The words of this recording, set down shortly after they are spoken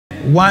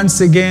Once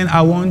again,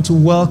 I want to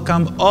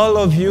welcome all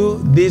of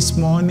you this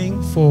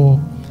morning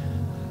for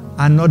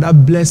another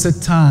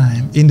blessed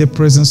time in the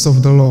presence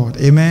of the Lord.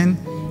 Amen.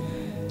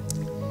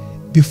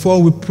 Before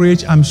we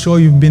preach, I'm sure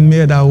you've been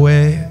made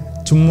aware,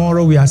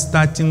 tomorrow we are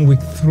starting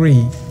week 3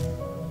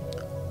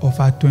 of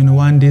our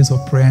 21 days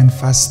of prayer and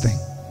fasting.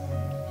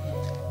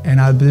 And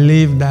I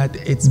believe that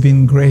it's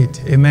been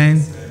great.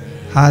 Amen.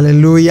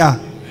 Hallelujah.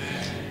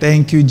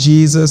 Thank you,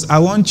 Jesus. I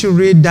want to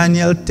read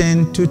Daniel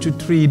 10,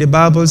 2-3. The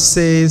Bible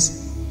says,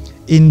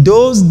 in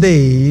those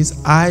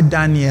days, I,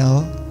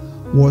 Daniel,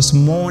 was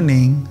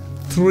mourning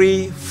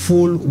 3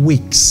 full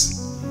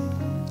weeks.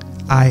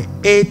 I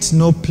ate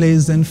no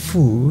pleasant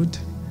food,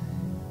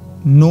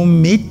 no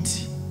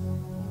meat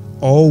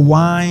or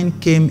wine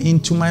came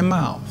into my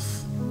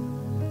mouth,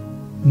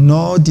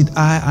 nor did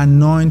I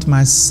anoint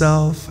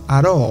myself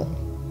at all.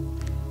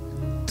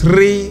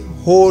 3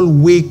 whole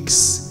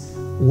weeks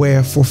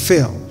were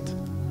fulfilled.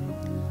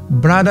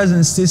 Brothers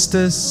and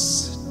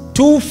sisters,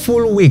 2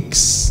 full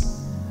weeks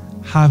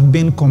have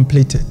been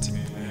completed.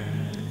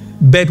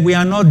 But we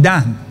are not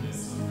done.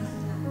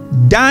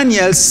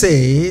 Daniel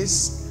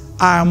says,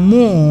 our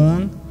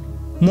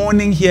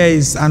mourning here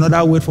is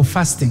another word for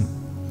fasting.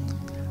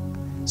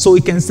 So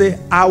we can say,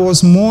 I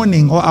was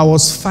mourning or I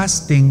was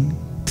fasting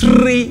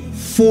 3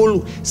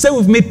 full, say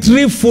with me,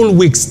 3 full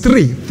weeks.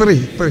 3.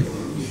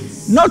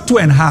 Not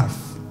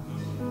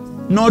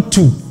 2.5. Not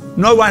 2.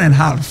 Not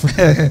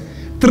 1.5.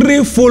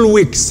 3 full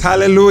weeks.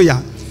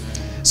 Hallelujah.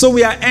 So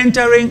we are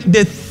entering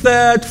the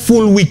 3rd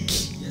full week.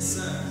 Yes,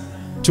 sir.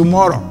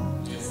 Tomorrow.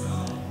 Yes,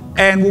 sir.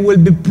 And we will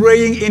be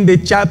praying in the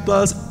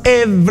chapels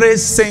every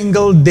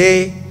single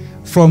day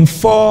from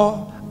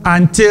 4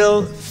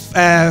 until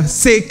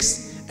 6.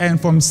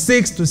 And from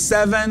 6 to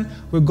 7,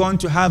 we're going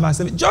to have our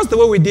service. Just the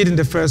way we did in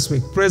the first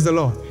week. Praise the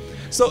Lord.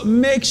 So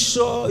make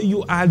sure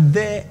you are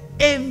there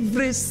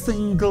every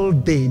single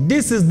day.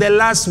 This is the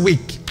last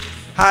week.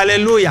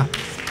 Hallelujah.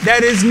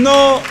 There is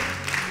no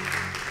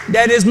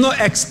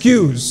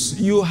excuse.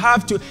 You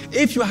have to,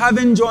 if you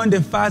haven't joined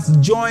the fast,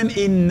 join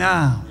in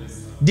now.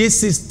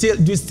 This is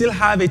you still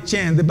have a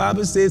chance. The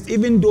Bible says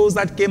even those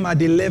that came at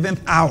the 11th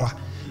hour,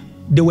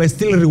 they were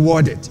still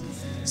rewarded.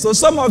 So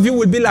some of you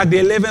will be like the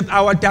 11th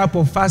hour type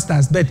of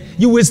fasters, but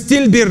you will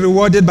still be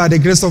rewarded by the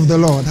grace of the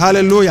Lord.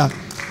 Hallelujah.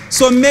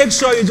 So make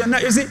sure you join. Now,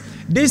 you see,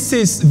 this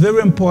is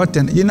very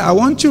important. You know, I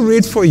want to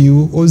read for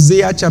you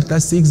Hosea chapter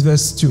 6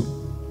 verse 2.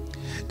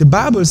 The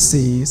Bible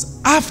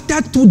says,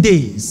 after 2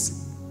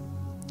 days,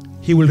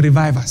 he will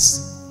revive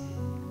us.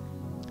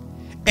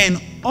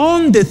 And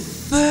on the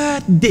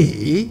 3rd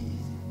day,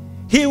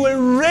 he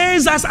will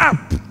raise us up,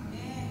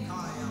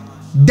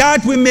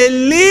 that we may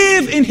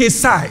live in his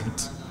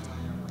sight.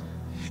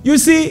 You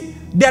see,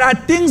 there are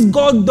things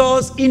God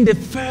does in the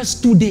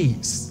first 2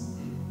 days.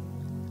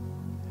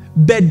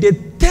 But the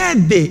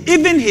 3rd day,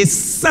 even his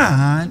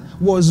son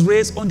was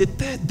raised on the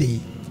 3rd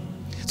day.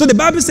 So the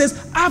Bible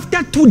says,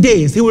 after 2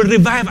 days, he will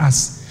revive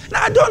us.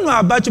 Now, I don't know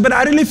about you, but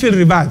I really feel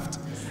revived.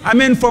 I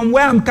mean, from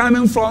where I'm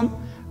coming from,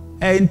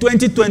 in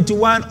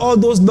 2021, all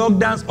those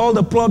lockdowns, all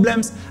the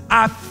problems,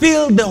 I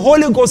feel the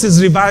Holy Ghost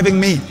is reviving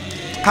me.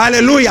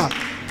 Hallelujah.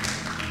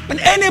 And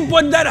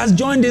anybody that has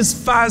joined this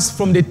fast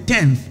from the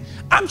 10th,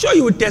 I'm sure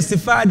you will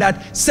testify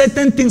that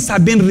certain things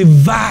have been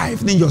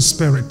revived in your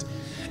spirit.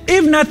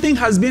 If nothing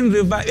has been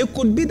revived, it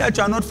could be that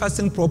you are not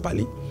fasting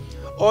properly,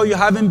 or you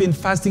haven't been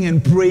fasting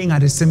and praying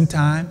at the same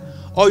time,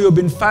 or you've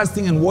been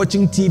fasting and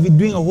watching TV,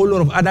 doing a whole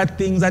lot of other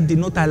things that did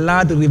not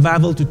allow the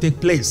revival to take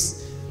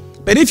place.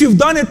 But if you've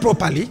done it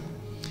properly,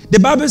 the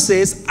Bible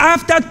says,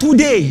 after 2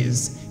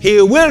 days,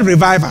 he will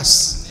revive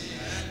us.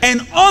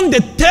 And on the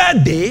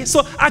 3rd day,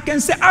 so I can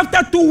say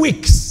after 2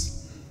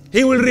 weeks,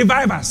 he will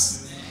revive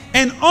us.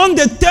 And on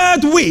the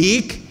 3rd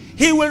week,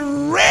 he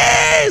will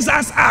raise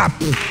us up.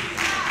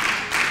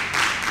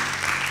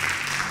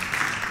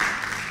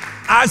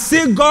 I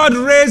see God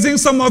raising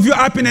some of you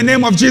up in the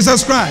name of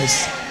Jesus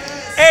Christ.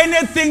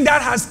 Anything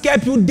that has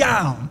kept you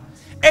down,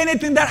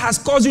 anything that has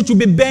caused you to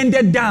be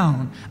bended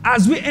down,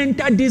 as we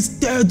enter this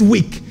 3rd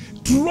week,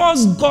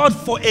 trust God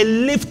for a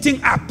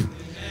lifting up.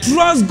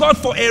 Trust God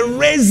for a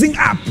raising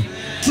up.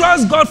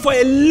 Trust God for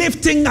a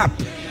lifting up.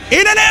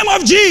 In the name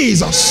of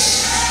Jesus.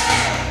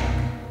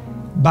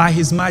 By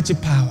his mighty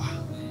power,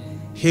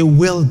 he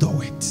will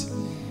do it.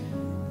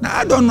 Now,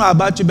 I don't know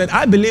about you, but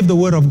I believe the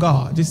word of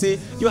God. You see,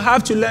 you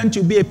have to learn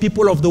to be a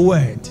people of the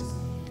word.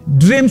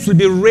 Dreams will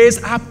be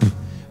raised up.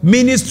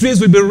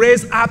 Ministries will be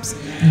raised up.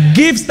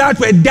 Gifts that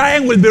were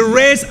dying will be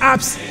raised up.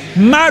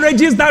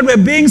 Marriages that were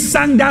being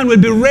sunk down will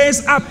be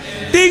raised up.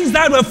 Things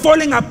that were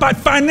falling apart,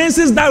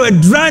 finances that were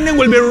drowning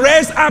will be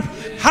raised up.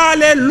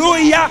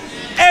 Hallelujah.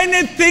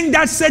 Anything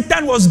that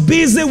Satan was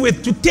busy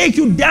with to take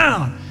you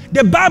down,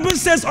 the Bible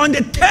says on the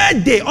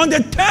 3rd day, on the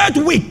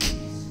 3rd week,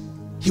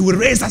 he will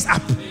raise us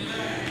up.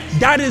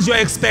 That is your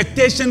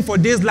expectation for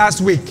this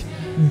last week.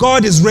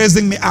 God is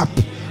raising me up.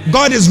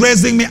 God is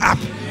raising me up.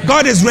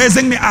 God is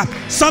raising me up.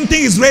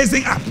 Something is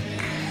raising up.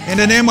 In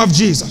the name of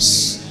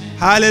Jesus.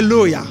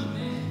 Hallelujah.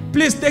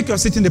 Please take your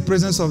seat in the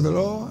presence of the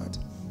Lord.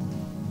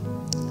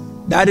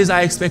 That is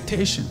our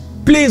expectation.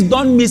 Please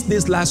don't miss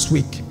this last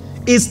week.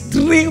 It's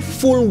 3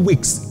 full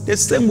weeks. The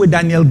same way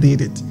Daniel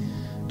did it.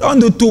 Don't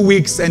do 2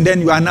 weeks and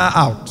then you are now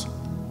out.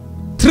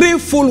 3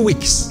 full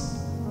weeks.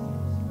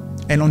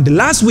 And on the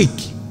last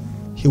week,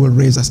 he will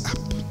raise us up.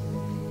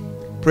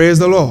 Praise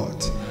the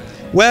Lord.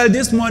 Well,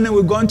 this morning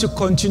we're going to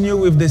continue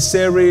with the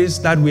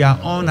series that we are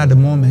on at the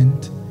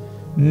moment,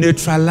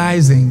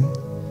 Neutralizing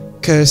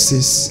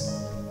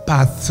Curses,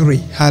 Part 3.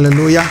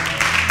 Hallelujah.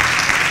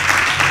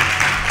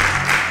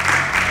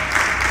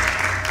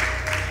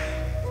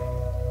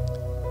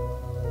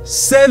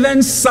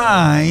 Seven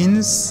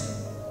signs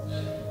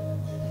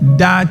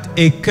that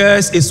a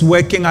curse is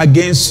working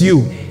against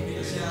you.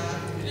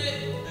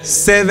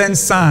 7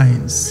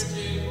 signs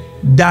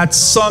that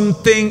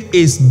something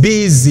is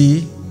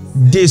busy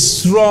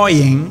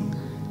destroying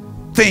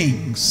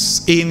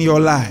things in your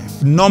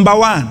life. Number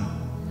 1,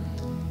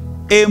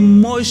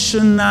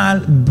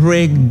 emotional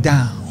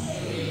breakdown.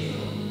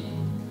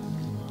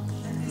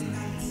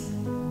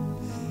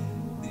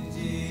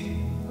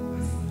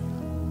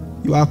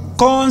 You are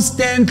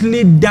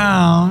constantly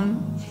down.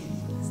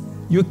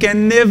 You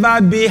can never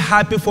be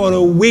happy for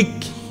a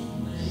week.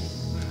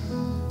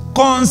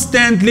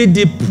 Constantly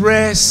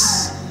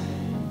depressed.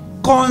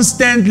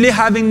 Constantly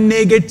having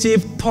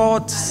negative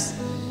thoughts.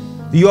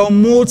 Your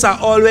moods are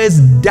always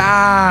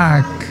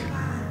dark.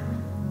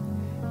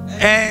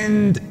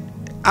 And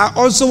I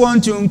also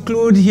want to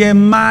include here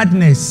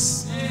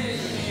madness.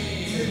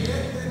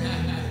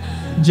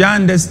 Do you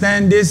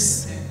understand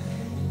this?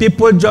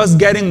 People just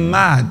getting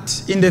mad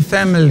in the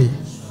family,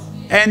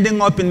 ending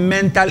up in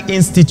mental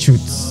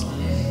institutes,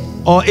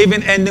 or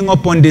even ending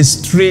up on the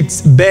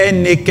streets bare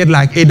naked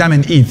like Adam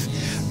and Eve.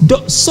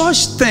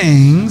 Such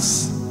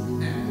things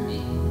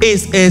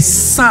is a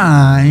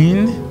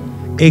sign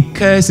a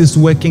curse is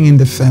working in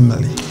the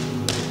family.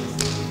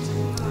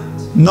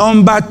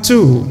 Number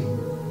 2,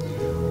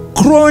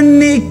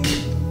 chronic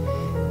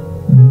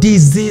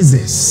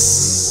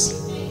diseases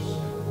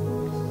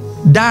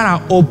that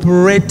are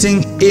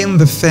operating in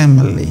the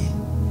family.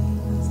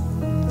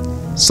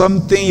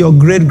 Something your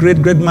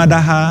great-great-grandmother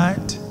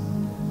had,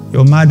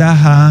 your mother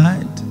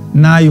had,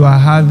 now you are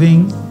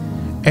having,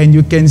 and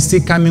you can see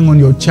coming on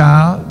your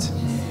child.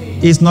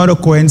 It's not a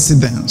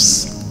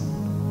coincidence.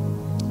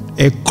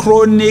 A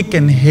chronic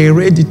and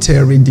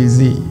hereditary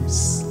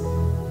disease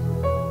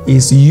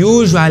is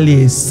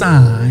usually a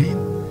sign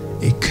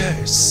a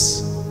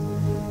curse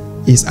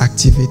is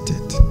activated.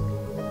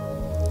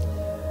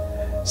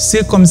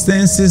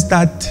 Circumstances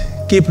that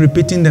keep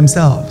repeating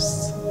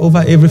themselves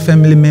over every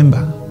family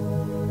member.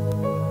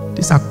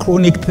 These are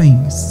chronic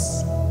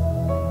things.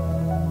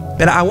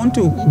 But I want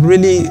to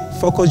really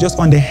focus just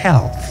on the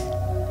health.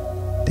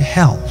 The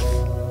health.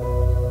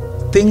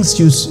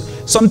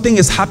 Something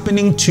is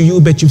happening to you,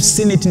 but you've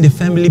seen it in the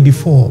family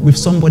before with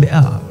somebody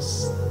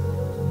else.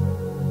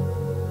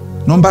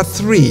 Number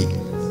 3,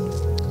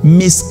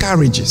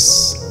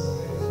 miscarriages.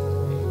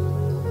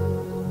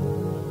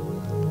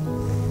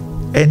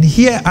 And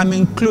here I'm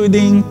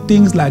including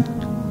things like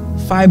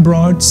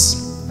fibroids,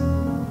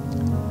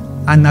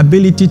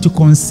 inability to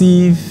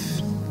conceive,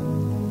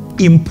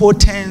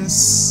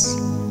 impotence,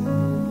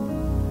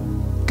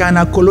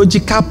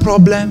 gynecological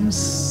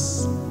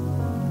problems,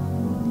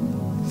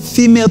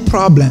 female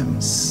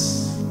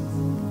problems,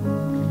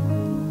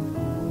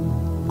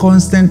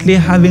 constantly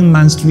having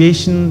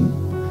menstruation,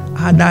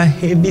 other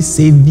heavy,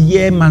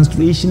 severe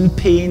menstruation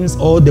pains,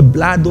 or the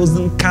blood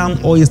doesn't come,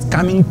 or it's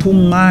coming too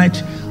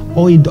much.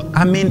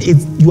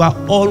 You are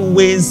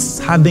always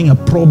having a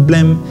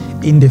problem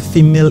in the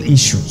female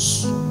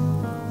issues.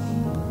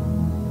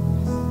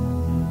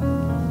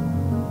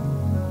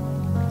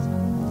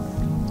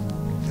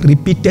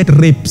 Repeated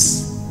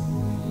rapes,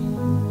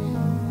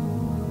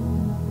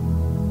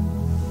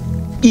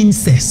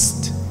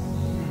 incest,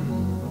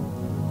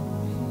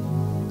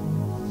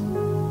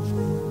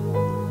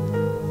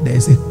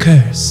 there's a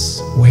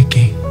curse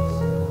working.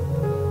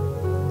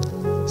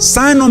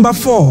 Sign number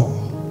 4,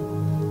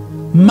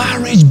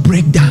 marriage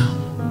breakdown.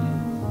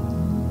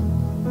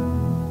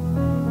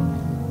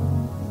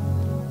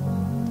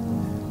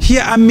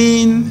 Here I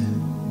mean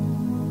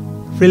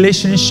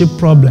relationship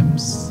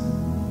problems.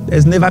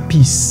 There's never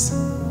peace.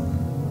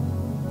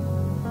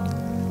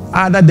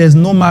 Either there's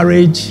no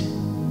marriage,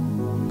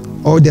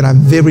 or there are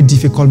very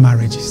difficult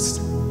marriages,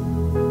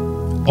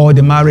 or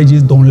the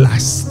marriages don't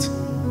last.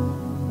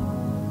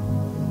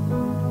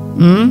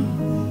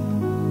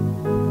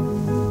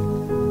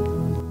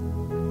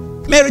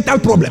 Marital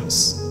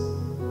problems.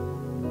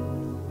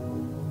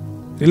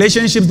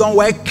 Relationships don't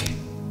work.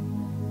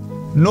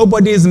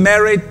 Nobody is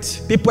married.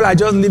 People are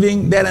just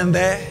living there and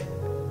there.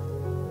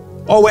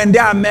 Or when they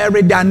are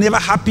married, they are never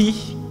happy.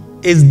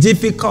 It's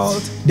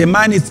difficult. The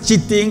man is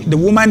cheating. The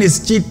woman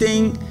is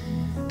cheating.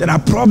 There are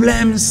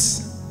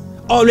problems.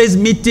 Always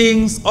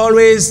meetings.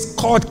 Always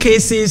court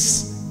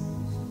cases.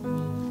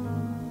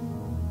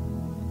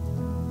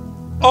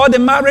 Or the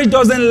marriage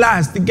doesn't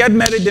last. They get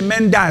married, the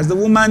man dies, the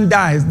woman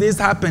dies. This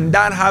happened,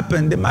 that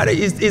happened. The marriage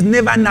is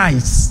never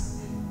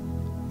nice.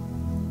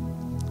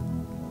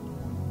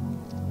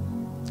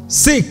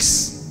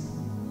 6,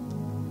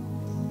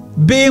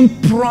 being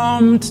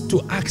prompt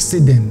to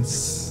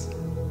accidents.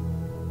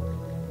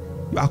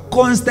 You are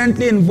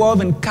constantly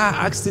involved in car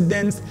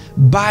accidents,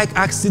 bike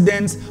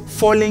accidents,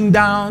 falling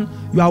down.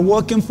 You are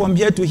walking from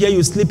here to here,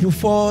 you slip, you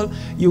fall.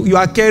 You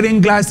are carrying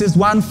glasses,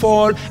 one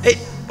fall.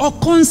 Or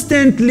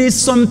constantly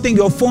something,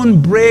 your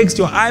phone breaks,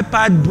 your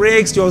iPad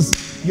breaks, your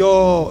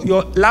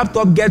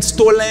laptop gets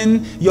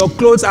stolen, your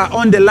clothes are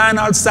on the line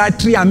outside,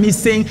 3 are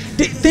missing.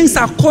 Things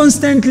are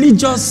constantly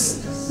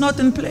just not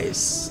in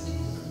place.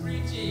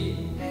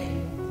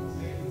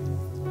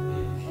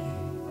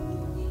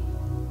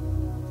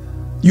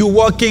 You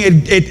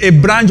walking, a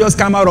branch just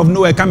come out of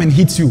nowhere, come and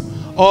hit you.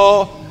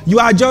 Or you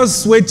are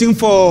just waiting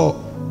for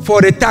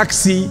a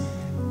taxi,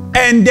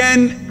 and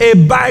then a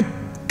bike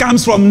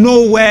comes from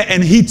nowhere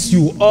and hits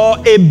you. Or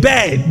a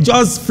bird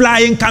just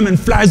flying, come and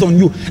flies on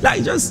you.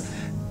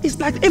 It's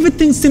like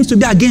everything seems to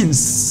be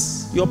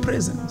against your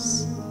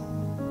presence.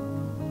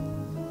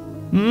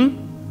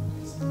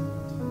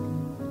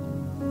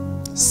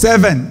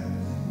 7,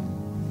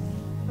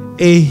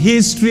 a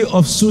history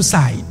of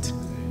suicide.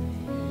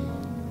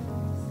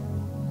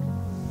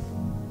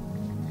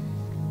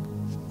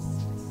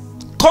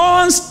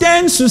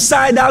 Constant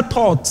suicidal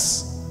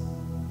thoughts.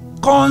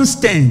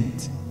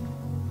 Constant.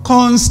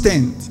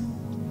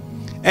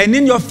 And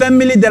in your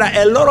family, there are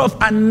a lot of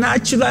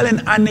unnatural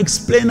and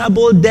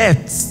unexplainable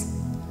deaths.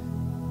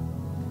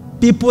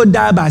 People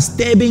die by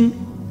stabbing.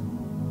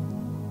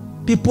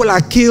 People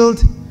are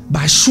killed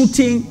by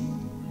shooting.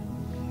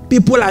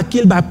 People are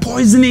killed by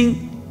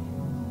poisoning.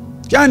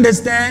 Do you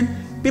understand?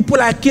 People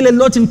are killed a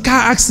lot in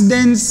car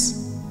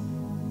accidents.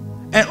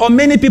 Or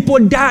many people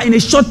die in a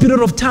short period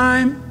of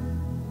time.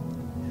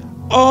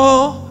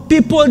 Or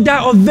people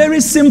die of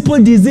very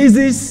simple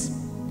diseases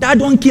that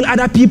don't kill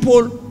other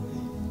people.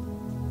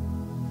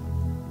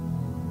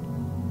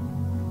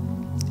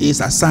 It's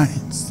a sign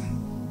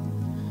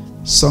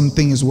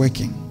something is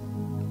working.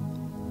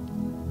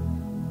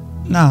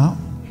 Now,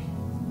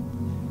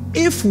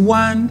 if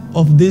one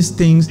of these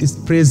things is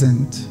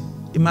present,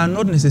 it might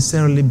not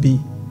necessarily be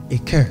a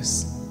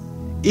curse.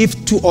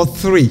 If 2 or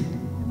 3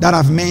 that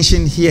I've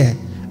mentioned here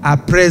are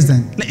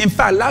present. In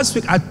fact, last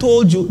week I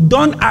told you,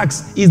 don't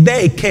ask, is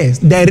there a curse?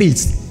 There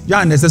is. You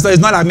understand? So it's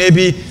not like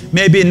maybe,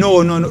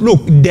 no. Look,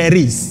 there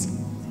is.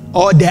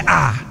 Or there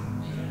are.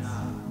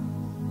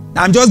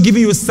 I'm just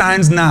giving you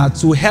signs now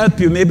to help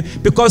you, maybe,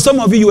 because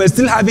some of you were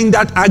still having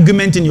that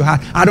argument in your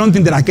heart. I don't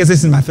think there are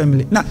cases in my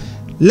family. Now,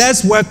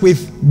 let's work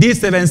with these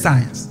 7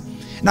 signs.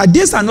 Now,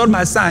 these are not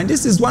my signs.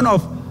 This is one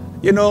of,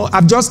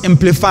 I've just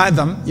amplified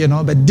them,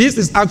 but this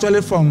is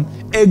actually from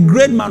a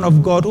great man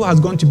of God who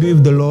has gone to be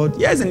with the Lord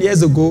years and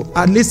years ago.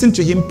 I listened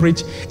to him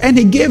preach, and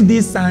he gave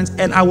these signs,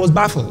 and I was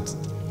baffled.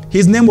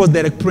 His name was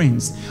Derek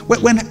Prince.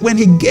 When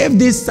he gave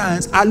these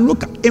signs, I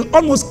look,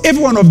 almost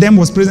every one of them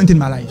was present in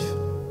my life.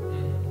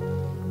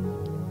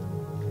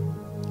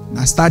 And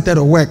I started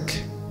a work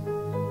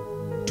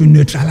to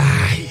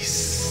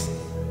neutralize.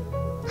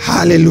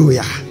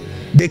 Hallelujah.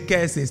 The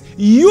curses.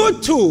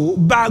 You too,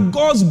 by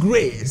God's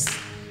grace,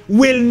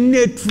 will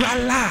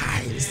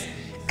neutralize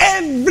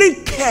every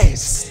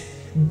curse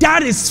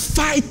that is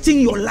fighting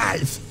your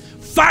life,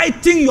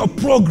 fighting your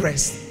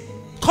progress,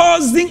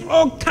 causing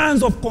all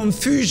kinds of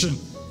confusion,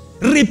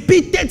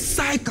 repeated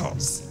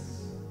cycles.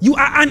 You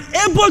are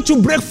unable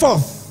to break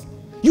forth.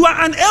 You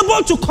are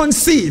unable to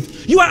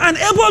conceive. You are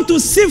unable to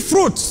see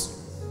fruit.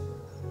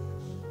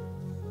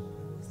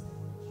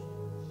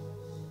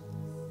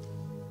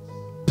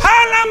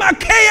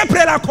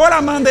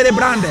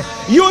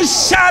 You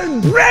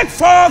shall break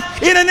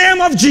forth in the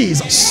name of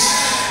Jesus.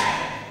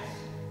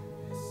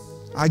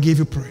 I give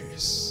you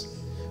praise.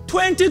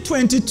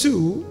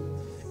 2022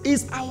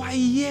 is our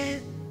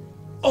year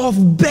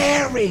of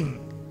bearing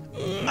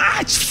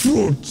much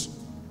fruit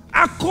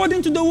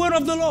according to the word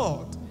of the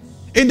Lord.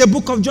 In the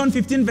book of John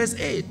 15 verse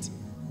 8,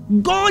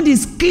 God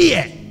is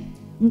clear.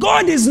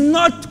 God is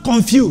not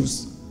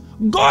confused.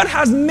 God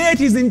has made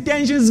his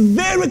intentions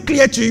very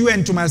clear to you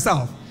and to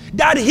myself,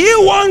 that he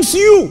wants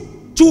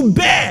you to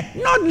bear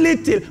not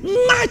little,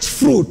 much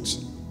fruit.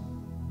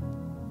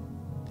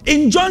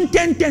 In John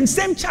 10:10,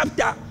 same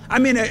chapter,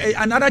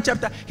 another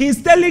chapter,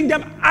 he's telling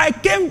them, I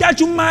came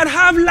that you might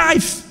have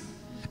life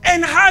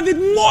and have it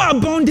more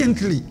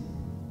abundantly.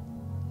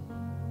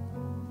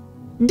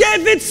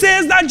 David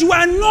says that you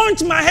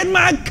anoint my head,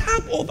 my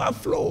cup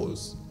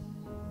overflows.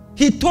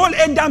 He told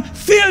Adam,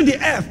 fill the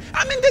earth.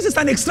 This is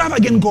an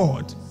extravagant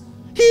God.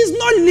 He is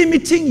not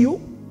limiting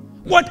you.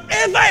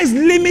 Whatever is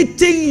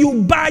limiting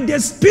you by the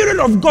Spirit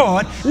of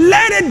God,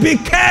 let it be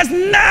cast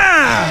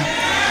now.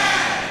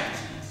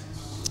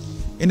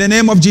 In the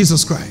name of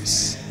Jesus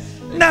Christ.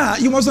 Now,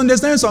 you must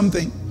understand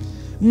something.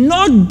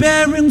 Not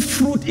bearing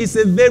fruit is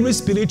a very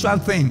spiritual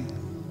thing.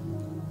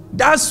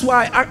 That's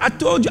why I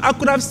told you I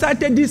could have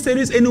started this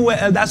series anywhere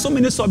else. There are so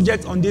many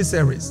subjects on this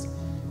series.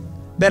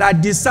 But I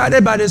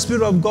decided by the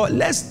Spirit of God,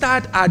 let's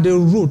start at the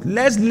root.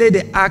 Let's lay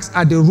the axe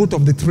at the root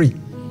of the tree.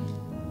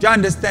 Do you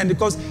understand?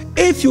 Because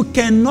if you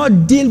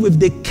cannot deal with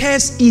the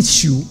curse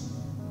issue,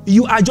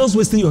 you are just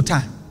wasting your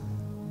time.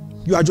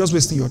 You are just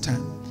wasting your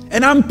time.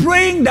 And I'm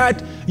praying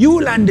that you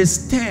will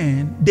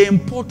understand the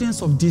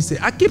importance of this.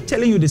 I keep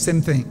telling you the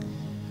same thing.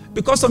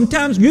 Because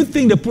sometimes you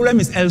think the problem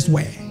is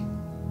elsewhere.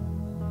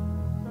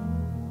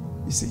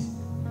 You see.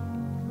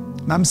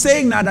 And I'm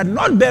saying now that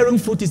not bearing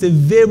fruit is a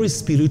very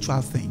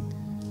spiritual thing.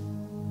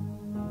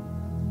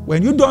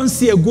 When you don't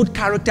see a good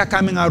character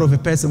coming out of a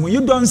person, when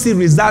you don't see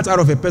results out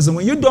of a person,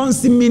 when you don't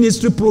see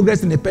ministry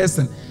progress in a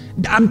person,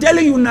 I'm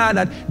telling you now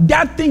that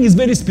that thing is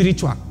very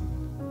spiritual.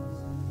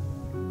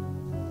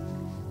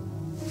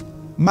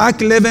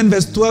 Mark 11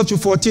 verse 12 to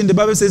 14, the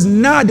Bible says,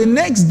 now the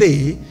next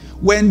day,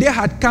 when they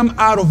had come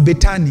out of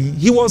Bethany,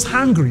 he was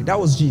hungry. That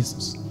was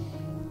Jesus.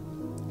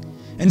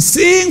 And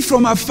seeing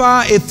from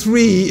afar a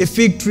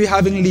fig tree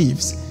having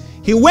leaves,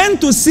 he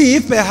went to see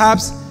if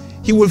perhaps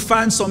he would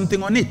find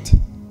something on it.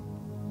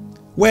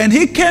 When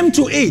he came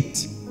to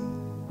it,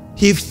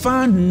 he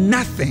found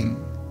nothing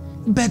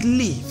but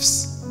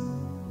leaves,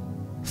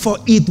 for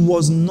it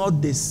was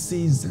not the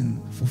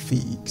season for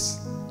figs.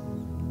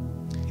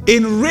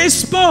 In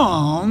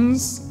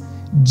response,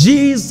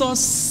 Jesus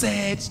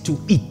said to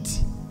it,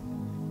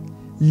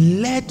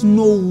 let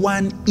no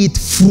one eat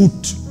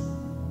fruit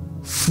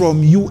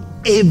from you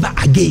ever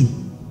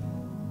again.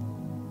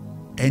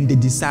 And the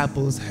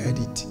disciples heard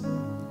it.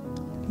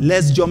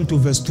 Let's jump to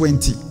verse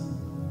 20.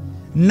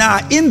 Now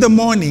in the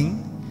morning,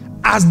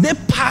 as they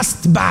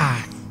passed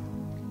by,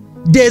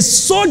 they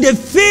saw the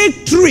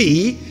fig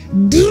tree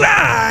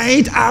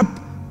dried up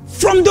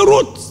from the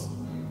roots.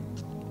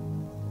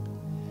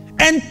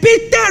 And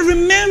Peter,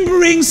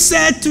 remembering,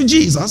 said to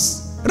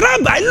Jesus,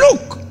 Rabbi,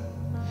 look,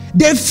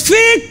 the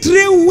fig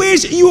tree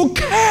which you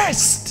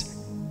cursed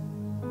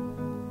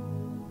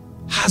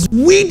has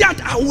withered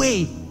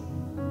away.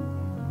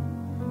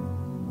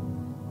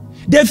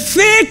 The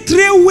fig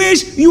tree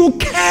which you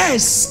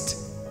cursed.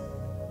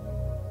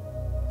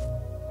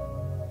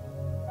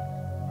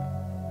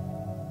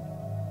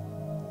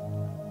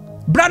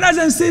 Brothers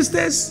and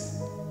sisters,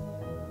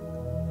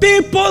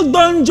 people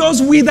don't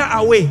just wither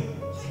away.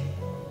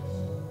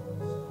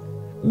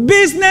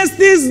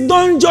 Businesses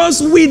don't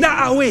just wither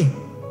away.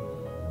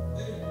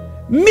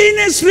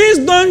 Ministries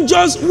don't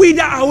just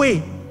wither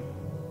away.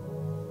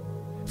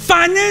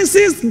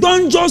 Finances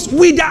don't just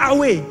wither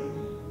away.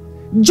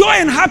 Joy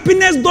and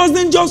happiness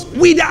doesn't just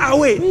wither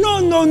away. No.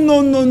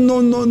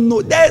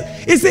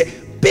 You see,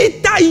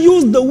 Peter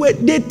used the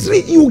word, the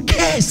tree you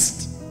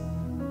cursed.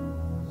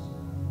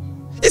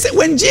 He said,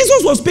 when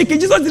Jesus was speaking,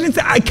 Jesus didn't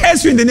say, I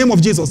curse you in the name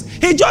of Jesus.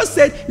 He just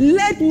said,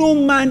 let no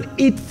man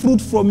eat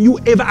fruit from you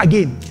ever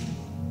again.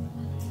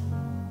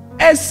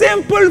 A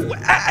simple,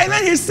 and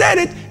then he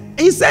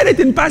said it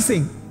in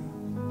passing.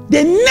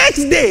 The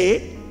next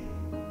day,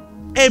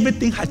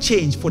 everything had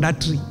changed for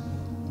that tree.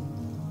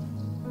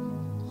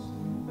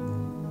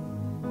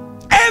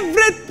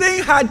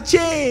 Everything had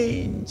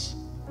changed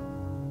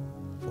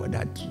for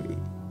that tree.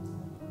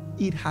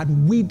 It had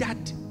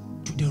withered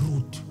to the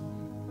root.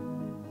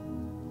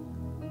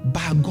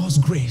 By God's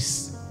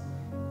grace,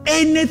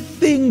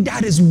 anything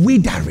that is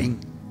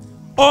withering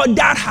or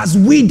that has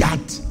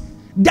withered,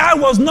 that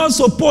was not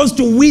supposed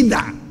to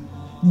wither,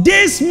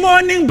 this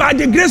morning by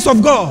the grace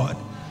of God,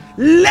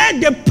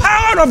 let the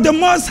power of the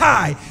Most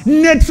High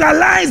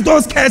neutralize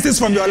those curses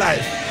from your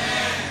life.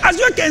 As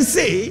you can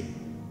see,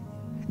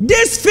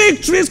 this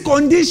fig tree's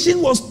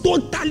condition was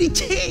totally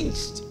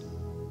changed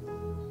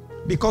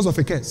because of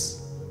a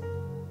curse.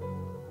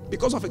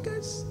 Because of a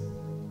curse.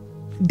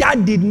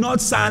 That did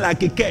not sound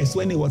like a curse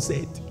when it was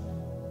said.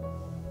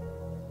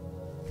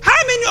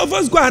 How many of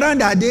us go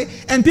around that day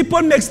and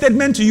people make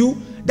statements to you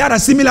that are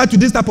similar to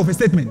this type of a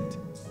statement?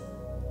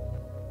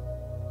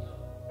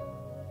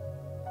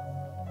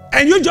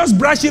 And you just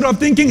brush it off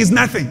thinking it's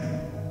nothing.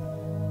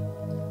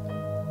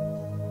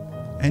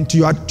 And to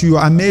your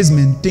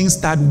amazement, things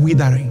start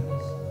withering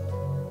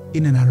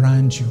in and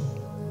around you.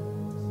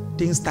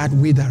 Things start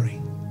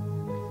withering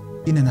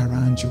in and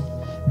around you.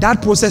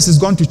 That process is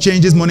going to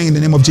change this morning in the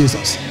name of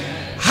Jesus.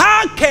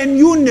 How can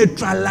you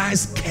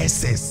neutralize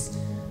curses?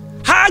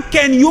 How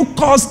can you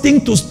cause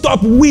things to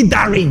stop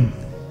withering?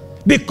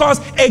 Because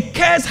a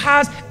curse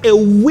has a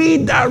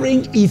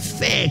withering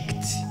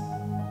effect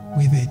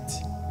with it.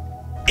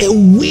 A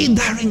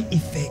withering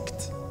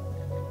effect.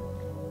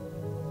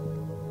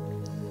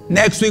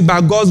 Next week, by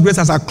God's grace,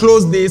 as I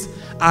close this,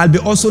 I'll be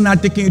also now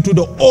taking you to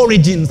the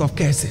origins of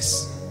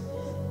curses.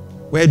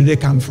 Where do they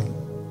come from?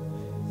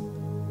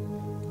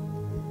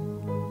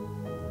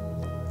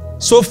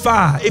 So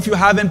far, if you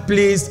haven't,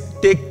 please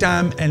take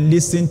time and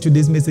listen to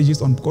these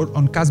messages on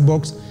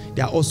Castbox.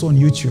 They are also on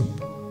YouTube.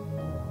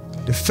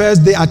 The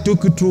first day I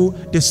took you through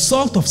the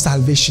salt of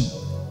salvation.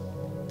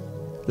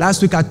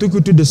 Last week I took you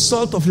to the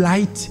salt of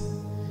light,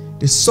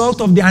 the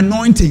salt of the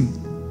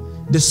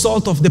anointing, the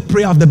salt of the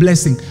prayer of the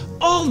blessing.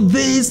 All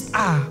these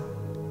are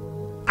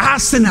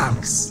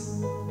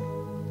arsenals.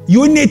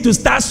 You need to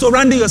start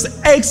surrounding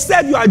yourself,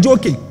 except you are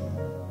joking.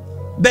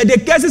 But the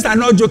curses are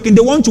not joking.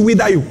 They want to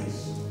wither you.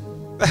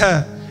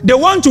 They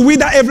want to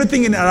wither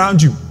everything in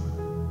around you.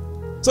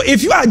 So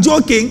if you are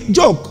joking,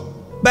 joke.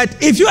 But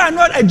if you are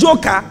not a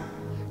joker,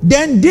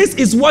 then this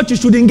is what you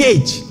should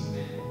engage.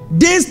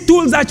 These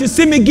tools that you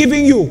see me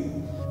giving you.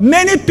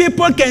 Many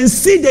people can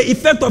see the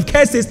effect of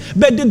curses,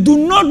 but they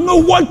do not know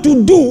what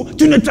to do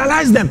to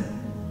neutralize them.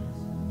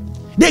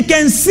 They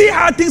can see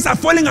how things are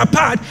falling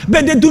apart,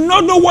 but they do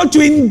not know what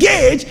to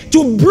engage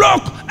to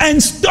block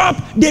and stop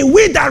the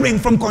withering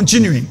from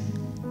continuing.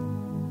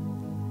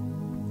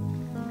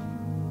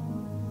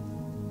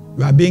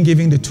 You are being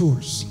given the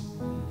tools.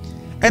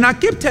 And I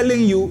keep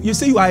telling you, you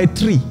say you are a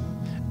tree.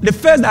 The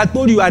first I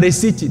told you are a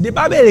city. The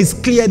Bible is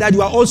clear that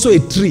you are also a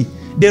tree.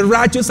 The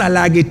righteous are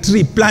like a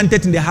tree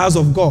planted in the house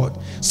of God.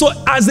 So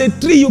as a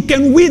tree, you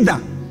can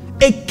wither.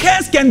 A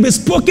curse can be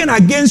spoken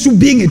against you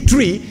being a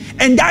tree,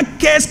 and that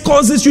curse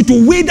causes you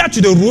to wither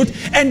to the root,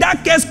 and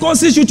that curse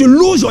causes you to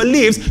lose your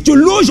leaves, to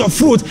lose your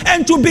fruit,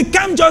 and to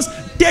become just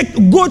take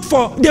good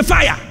for the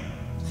fire.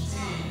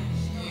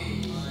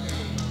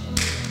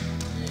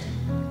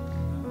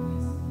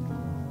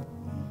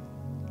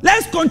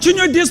 Let's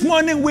continue this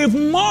morning with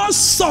more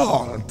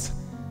salt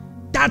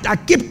that I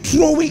keep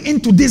throwing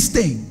into this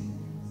thing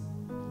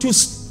to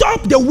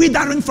stop the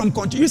withering from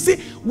continuing. You see,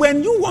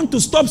 when you want to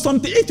stop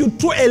something, if you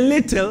throw a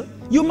little,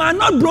 you might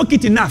not block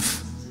it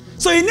enough.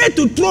 So you need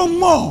to throw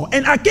more.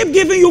 And I keep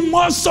giving you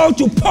more salt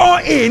to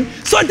pour in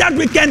so that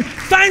we can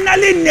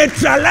finally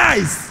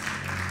neutralize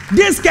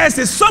these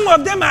curses. Some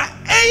of them are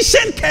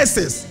ancient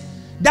curses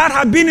that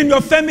have been in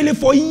your family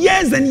for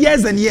years and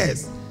years and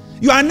years.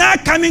 You are now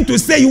coming to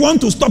say you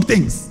want to stop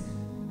things.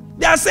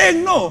 They are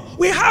saying, no,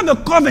 we have a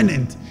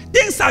covenant.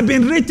 Things have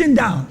been written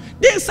down.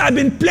 Things have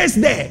been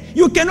placed there.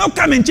 You cannot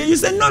come and change. You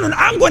say, no,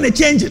 I'm going to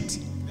change it.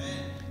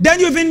 Then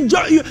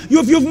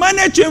you've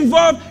managed to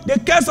involve the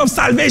curse of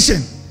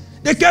salvation,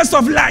 the curse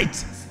of light,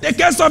 the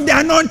curse of the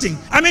anointing.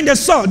 I mean the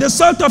salt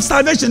of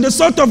salvation, the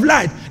salt of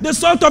light, the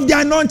salt of the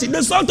anointing,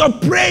 the salt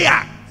of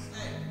prayer.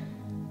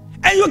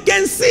 And you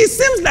can see, it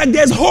seems like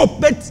there's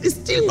hope, but it's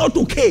still not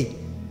okay.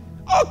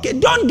 Okay,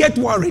 don't get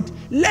worried.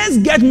 Let's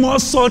get more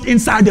salt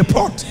inside the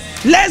pot.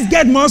 Let's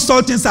get more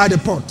salt inside the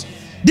pot.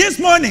 This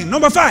morning,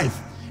 number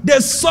 5,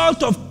 the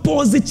salt of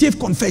positive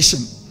confession.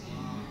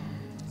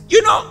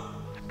 You know,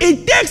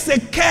 it takes a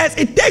curse,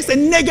 it takes a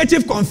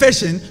negative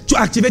confession to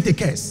activate a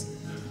curse.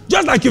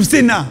 Just like you've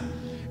seen now.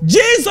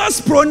 Jesus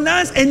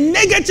pronounced a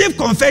negative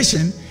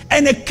confession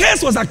and a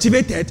curse was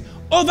activated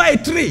over a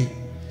tree.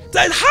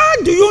 So how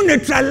do you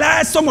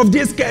neutralize some of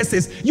these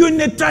curses? You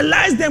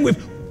neutralize them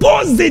with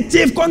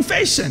positive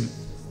confession.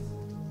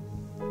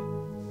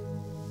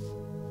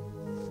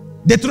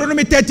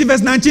 Deuteronomy 30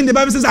 verse 19, the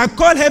Bible says, I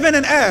call heaven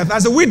and earth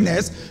as a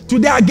witness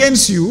today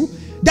against you,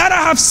 that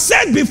I have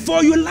set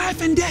before you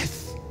life and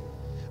death,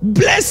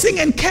 blessing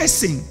and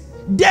cursing.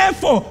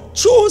 Therefore,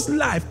 choose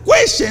life.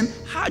 Question,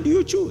 how do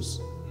you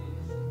choose?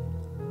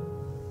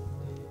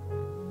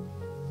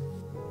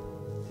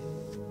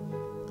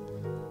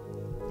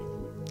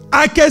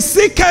 I can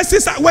see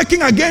curses are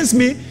working against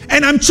me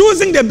and I'm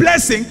choosing the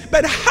blessing,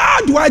 but how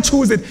do I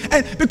choose it?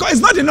 And because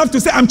it's not enough to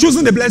say I'm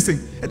choosing the blessing.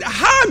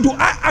 How do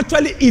I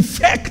actually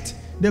effect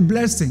the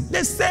blessing?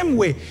 The same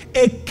way,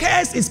 a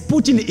curse is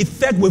put in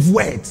effect with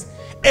words.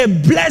 A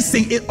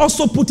blessing is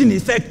also put in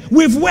effect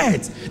with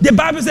words. The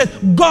Bible says,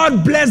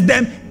 God blessed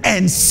them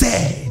and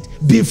said,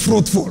 be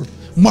fruitful,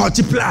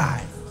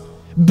 multiply.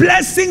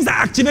 Blessings are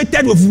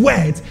activated with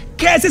words.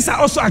 Curses are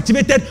also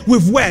activated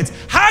with words.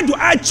 How do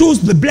I choose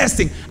the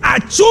blessing? I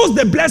choose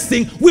the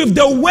blessing with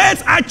the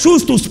words I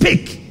choose to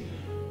speak.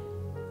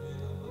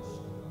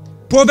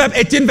 Proverbs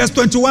 18 verse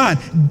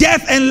 21.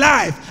 Death and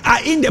life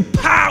are in the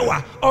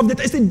power of the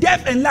tongue. It's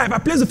death and life. I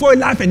place before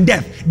you life and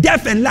death.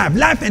 Death and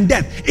life and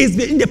death is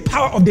in the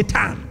power of the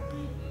tongue.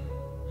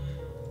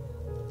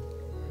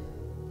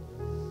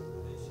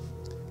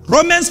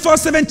 Romans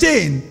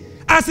 4:17.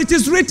 As it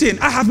is written,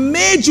 I have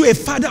made you a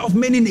father of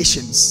many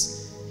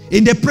nations,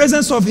 in the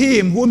presence of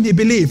him whom he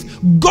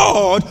believed,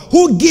 God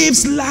who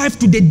gives life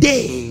to the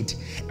dead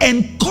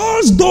and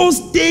calls those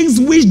things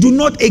which do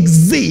not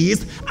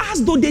exist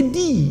as though they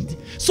did.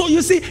 So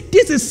you see,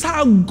 this is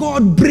how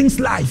God brings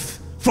life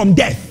from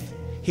death.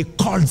 He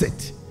calls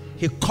it.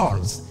 He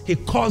calls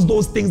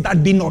those things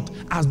that be not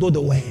as though they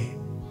were.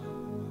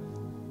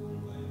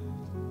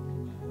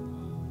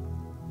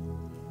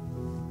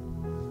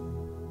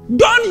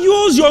 Don't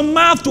use your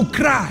mouth to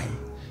cry.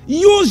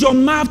 Use your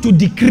mouth to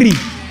decree.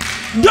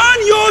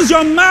 Don't use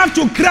your mouth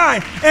to cry.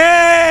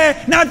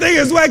 Hey, nothing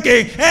is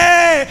working.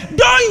 Hey,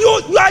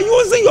 you are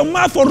using your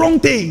mouth for wrong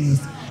things.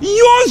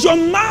 Use your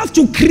mouth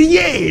to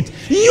create.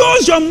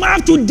 Use your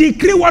mouth to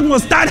decree what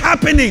must start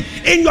happening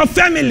in your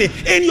family,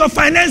 in your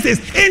finances,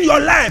 in your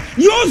life.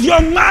 Use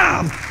your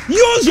mouth.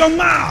 Use your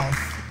mouth.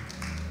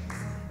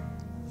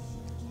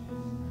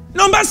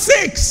 Number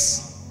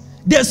 6,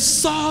 the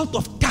salt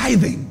of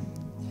tithing.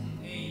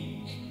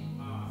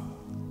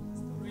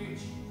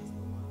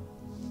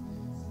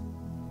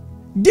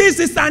 This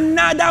is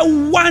another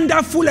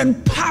wonderful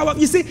and powerful.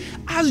 You see,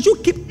 as you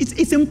keep,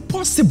 it's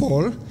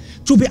impossible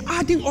to be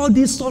adding all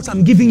these salts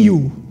I'm giving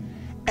you,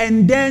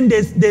 and then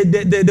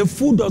the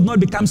food does not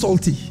become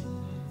salty.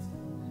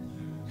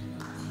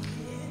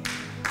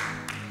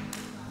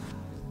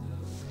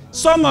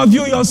 Some of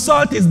you, your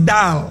salt is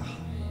dull.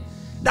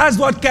 That's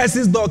what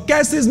curses do.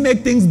 Curses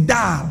make things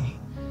dull.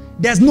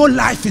 There's no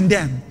life in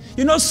them.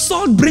 You know,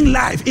 salt brings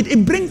life.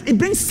 It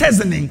brings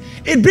seasoning.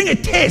 It brings a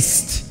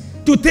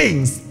taste to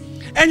things.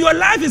 And your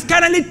life is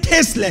currently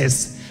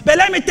tasteless. But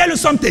let me tell you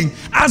something.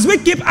 As we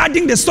keep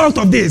adding the salt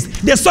of this,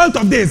 the salt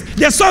of this,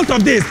 the salt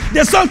of this,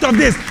 the salt of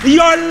this,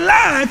 your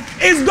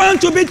life is going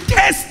to be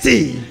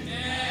tasty.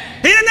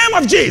 In the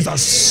name of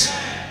Jesus.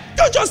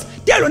 You just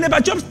tell your neighbor,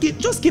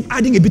 just keep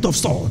adding a bit of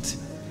salt.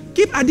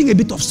 Keep adding a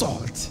bit of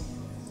salt.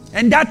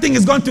 And that thing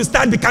is going to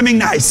start becoming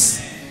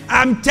nice.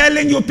 I'm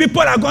telling you,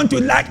 people are going to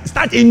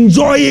start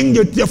enjoying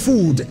the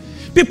food.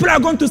 People are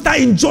going to start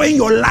enjoying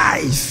your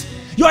life.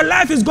 Your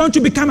life is going to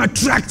become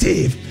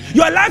attractive.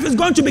 Your life is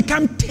going to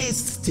become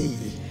tasty.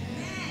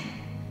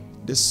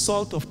 The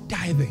salt of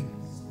tithing.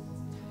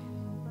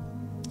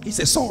 It's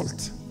a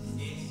salt.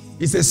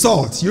 It's a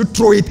salt. You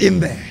throw it in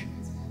there.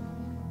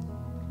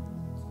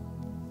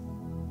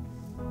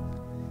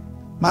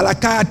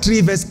 Malachi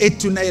 3 verse 8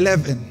 to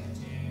 11.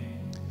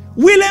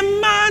 Will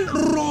a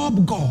man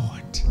rob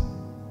God?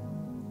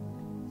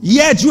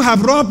 Yet you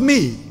have robbed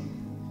me.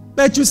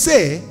 But you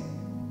say,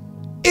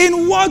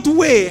 in what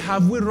way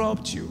have we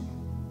robbed you?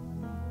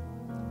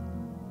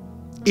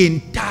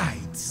 In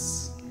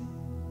tithes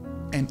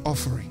and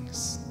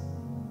offerings.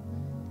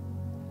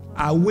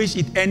 I wish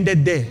it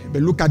ended there,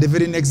 but look at the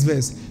very next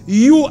verse.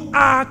 You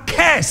are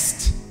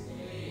cursed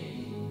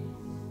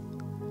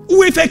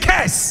with a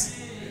curse.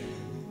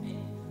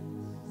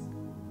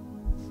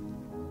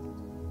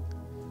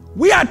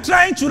 We are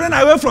trying to run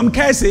away from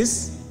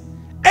curses.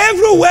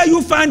 Everywhere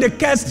you find a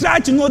curse, try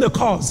to know the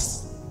cause.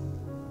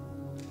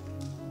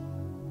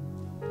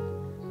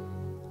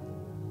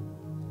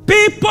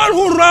 People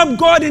who rob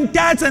God in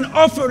tithes and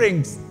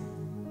offerings,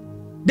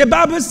 the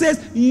Bible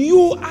says,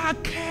 you are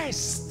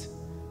cursed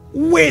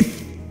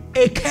with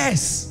a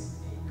curse.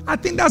 I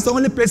think that's the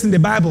only place in the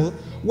Bible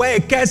where a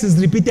curse is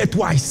repeated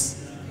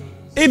twice.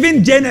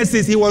 Even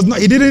Genesis, he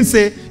didn't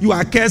say you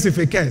are cursed with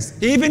a curse.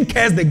 He even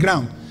cursed the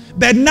ground.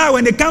 But now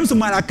when it comes to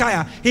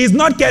Malachi, he's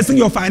not cursing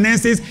your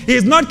finances,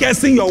 he's not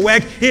cursing your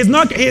work, he's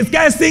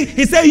cursing,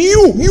 he said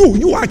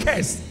you are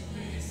cursed.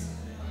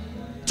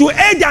 To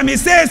Adam, he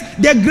says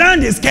the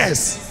ground is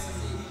cursed.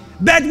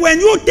 But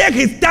when you take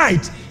his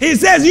tithe, he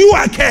says you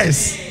are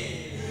cursed.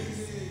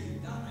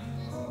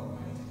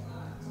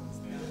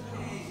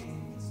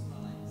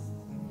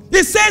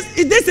 He says,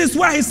 this is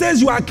why he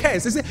says you are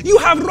cursed. He said, you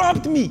have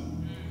robbed me.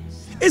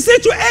 He said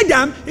to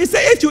Adam, he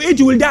said, if you eat,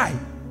 you will die.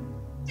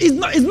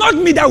 It's not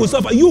me that will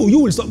suffer. You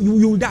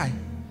will die.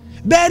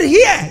 But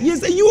here, you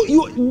say,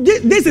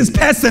 this is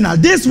personal.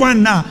 This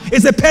one now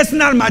is a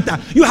personal matter.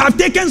 You have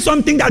taken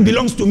something that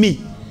belongs to me.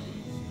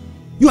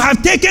 You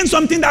have taken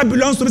something that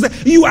belongs to me.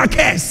 You are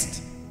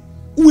cursed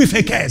with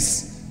a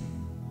curse.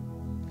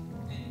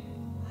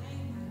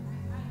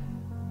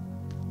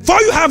 For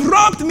you have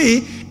robbed me,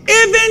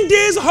 even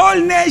this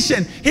whole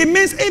nation. It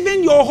means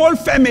even your whole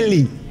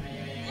family.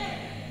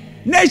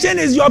 Nation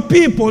is your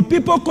people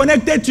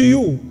connected to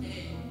you.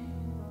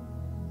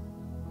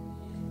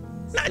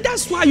 Now,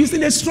 that's why you see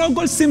the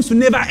struggle seems to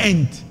never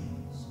end.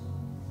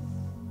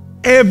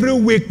 Every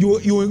week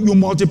you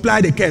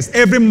multiply the curse.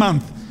 Every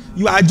month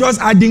you are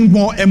just adding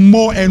more and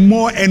more and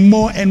more and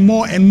more and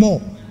more and more.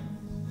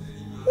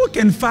 Who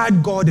can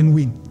fight God and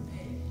win?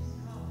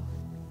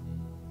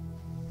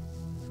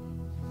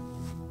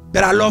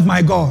 But I love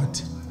my God.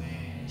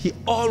 He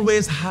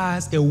always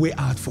has a way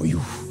out for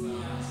you.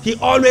 He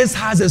always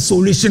has a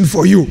solution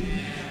for you.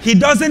 He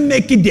doesn't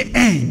make it the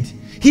end.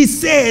 He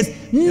says,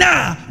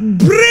 now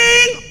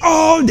bring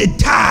all the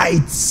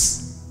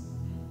tithes.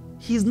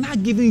 He's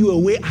not giving you a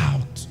way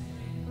out.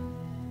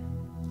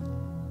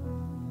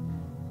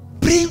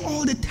 Bring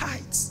all the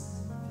tithes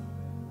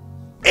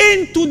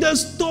into the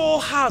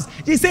storehouse.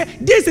 He said,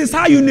 this is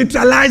how you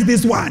neutralize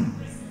this one.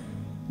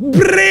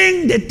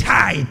 Bring the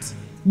tithe.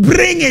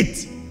 Bring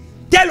it.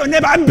 Tell your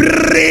neighbor,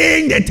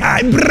 bring the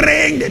tithe.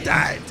 Bring the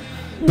tithe.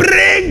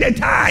 Bring the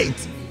tithe.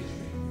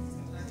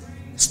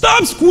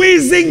 Stop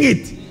squeezing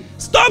it.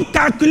 Stop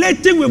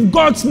calculating with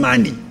God's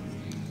money.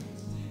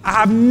 I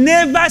have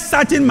never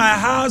sat in my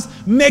house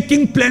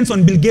making plans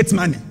on Bill Gates'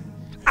 money.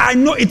 I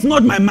know it's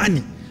not my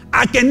money.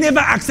 I can never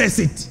access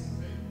it.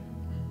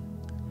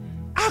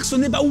 Ask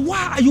your neighbor,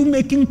 why are you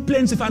making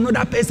plans with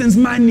another person's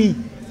money?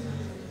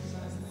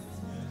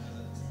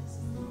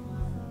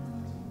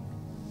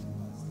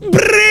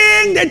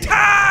 Bring the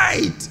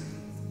tithe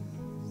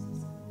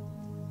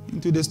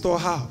into the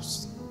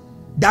storehouse,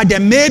 that there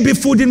may be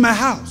food in my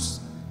house.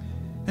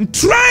 And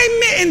try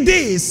me in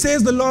this,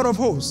 says the Lord of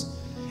hosts,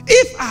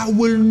 if I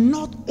will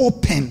not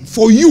open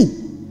for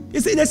you.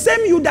 He said, the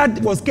same you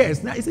that was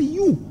cursed. Now he said,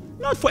 you,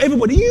 not for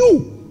everybody,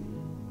 you.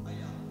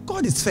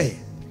 God is fair.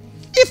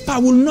 If I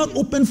will not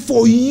open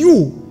for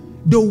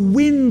you the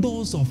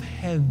windows of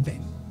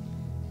heaven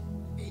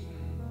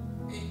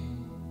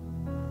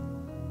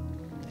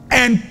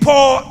and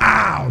pour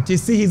out. You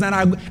see, he's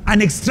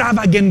an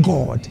extravagant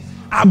God,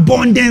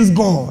 abundance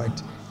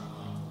God.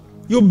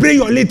 You bring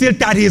your little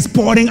tithe, he's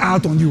pouring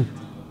out on you.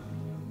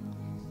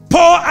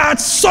 but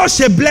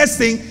such a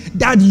blessing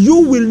that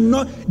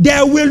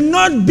there will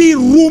not be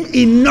room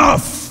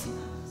enough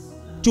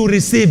to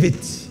receive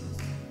it.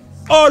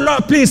 Oh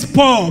Lord, please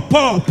pour.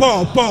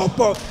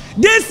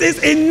 This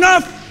is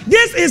enough.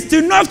 This is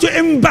enough to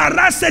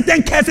embarrass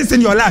certain cases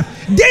in your life.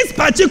 This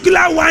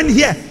particular one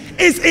here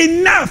is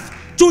enough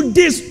to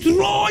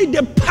destroy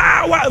the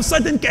power of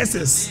certain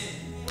cases.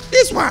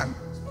 This one.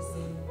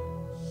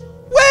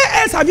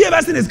 Where else have you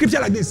ever seen a scripture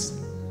like this?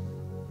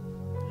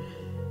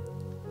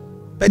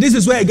 But this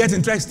is where it gets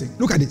interesting.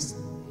 Look at this.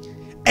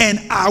 And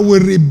I will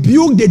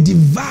rebuke the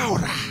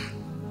devourer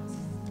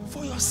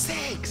for your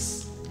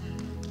sakes,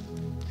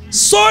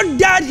 so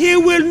that he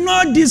will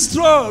not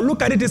destroy.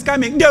 Look at it, it's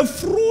coming. The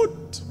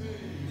fruit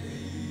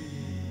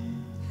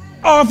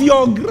of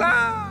your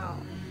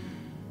ground.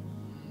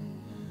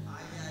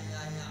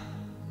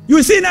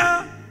 You see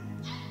now?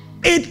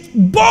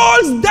 It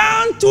boils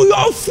down to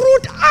your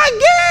fruit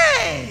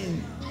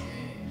again.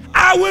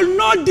 I will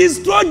not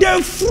destroy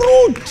the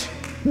fruit.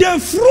 The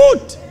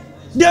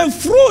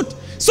fruit.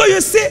 So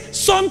you see,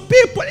 some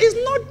people, it's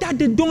not that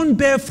they don't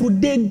bear fruit,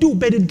 they do,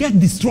 but it gets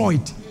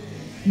destroyed.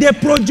 They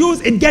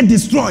produce, it gets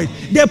destroyed.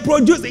 They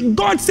produce,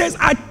 God says,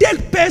 I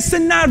take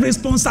personal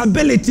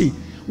responsibility.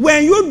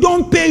 When you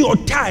don't pay your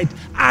tithe,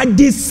 I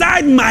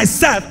decide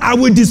myself, I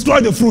will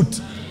destroy the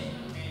fruit.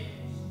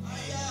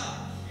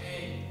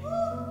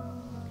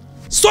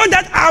 So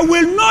that I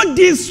will not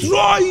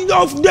destroy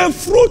the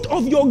fruit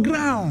of your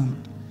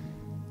ground.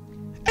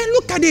 And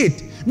look at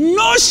it.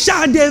 Nor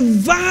shall the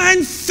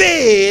vine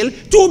fail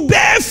to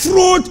bear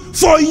fruit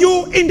for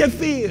you in the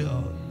field.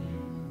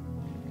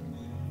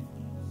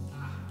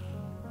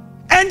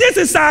 And this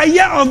is a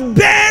year of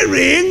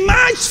bearing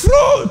much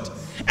fruit.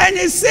 And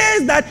it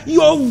says that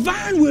your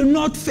vine will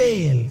not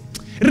fail.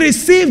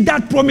 Receive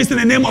that promise in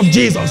the name of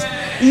Jesus.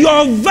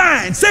 Your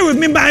vine, say with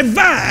me, my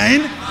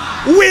vine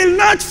will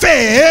not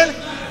fail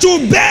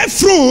to bear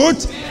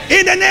fruit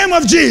in the name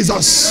of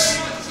Jesus.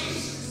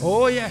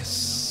 Oh yes.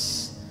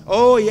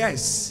 Oh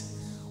yes.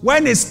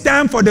 When it's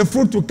time for the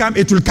fruit to come,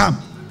 it will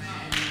come.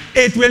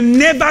 It will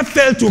never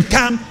fail to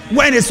come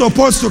when it's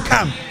supposed to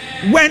come.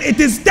 When it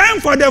is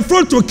time for the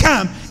fruit to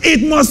come,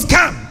 it must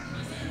come.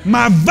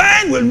 My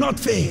vine will not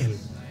fail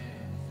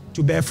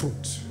to bear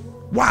fruit.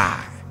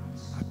 Why?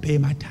 I pay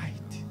my tithe.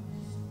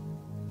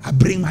 I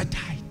bring my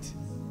tithe.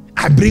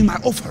 I bring my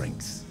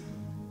offerings.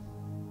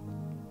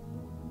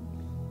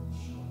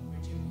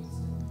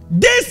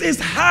 This is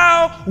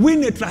how we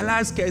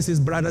neutralize cases,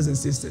 brothers and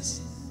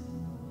sisters.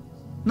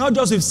 Not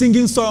just with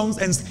singing songs.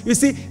 And you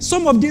see,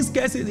 some of these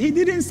cases, he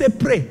didn't say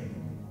pray.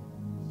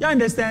 You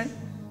understand?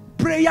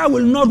 Prayer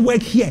will not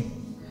work here.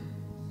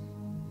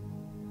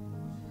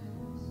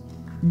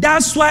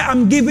 That's why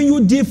I'm giving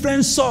you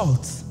different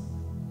salts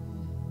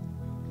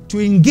to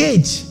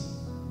engage.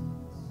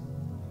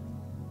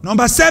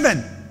 Number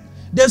 7,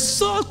 the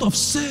salt of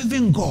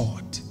serving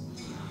God.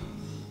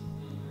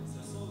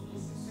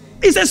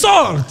 It's a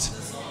salt.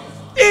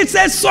 It's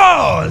a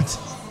salt.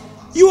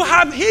 You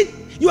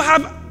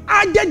have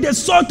added the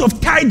salt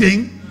of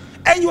tithing,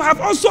 and you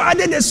have also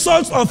added the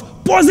salt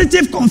of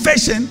positive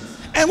confession.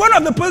 And one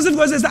of the positive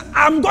confessions is that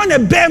I'm going to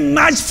bear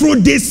much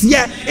fruit this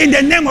year in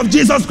the name of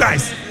Jesus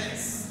Christ.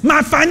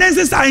 My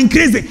finances are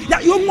increasing.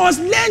 That you must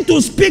learn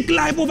to speak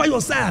life over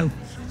yourself.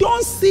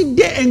 Don't sit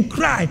there and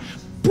cry.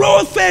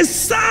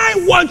 Prophesy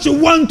what you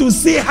want to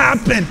see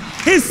happen.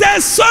 He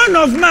says, Son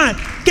of man,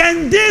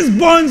 can these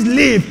bones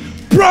live?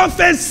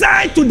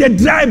 Prophesy to the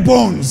dry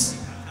bones.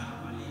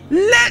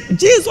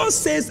 Jesus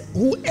says,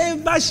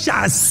 whoever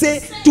shall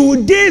say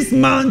to this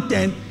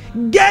mountain,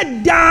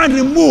 get down,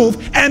 remove,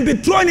 and be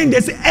thrown in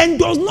the sea, and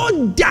does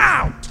not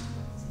doubt,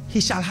 he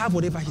shall have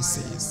whatever he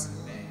says.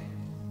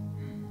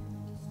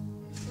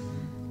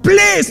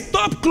 Please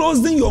stop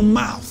closing your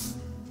mouth.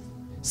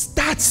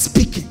 Start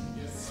speaking.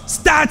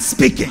 Start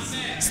speaking.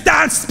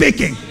 Start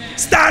speaking.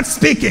 Start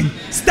speaking.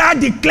 Start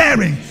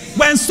declaring.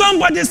 When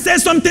somebody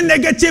says something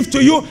negative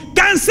to you,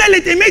 cancel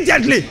it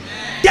immediately.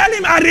 Tell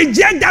him, I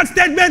reject that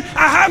statement.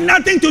 I have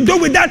nothing to do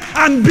with that.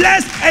 I'm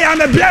blessed. I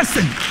am a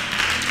blessing.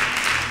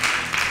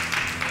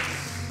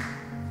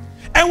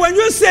 And when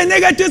you say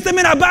negative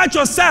statement about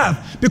yourself,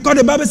 because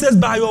the Bible says,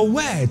 by your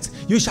words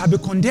you shall be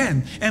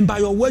condemned, and by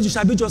your words you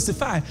shall be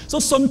justified. So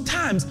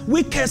sometimes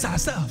we curse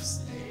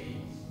ourselves.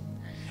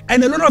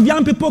 And a lot of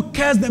young people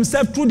curse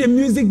themselves through the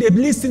music they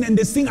listen and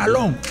they sing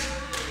along.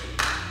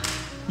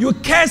 You're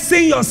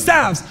cursing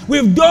yourselves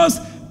with those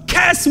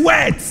curse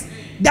words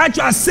that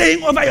you are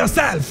saying over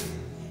yourself.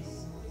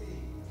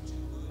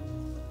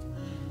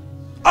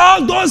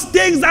 All those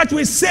things that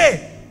we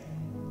say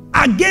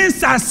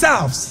against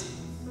ourselves,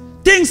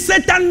 things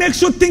Satan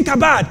makes you think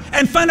about,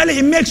 and finally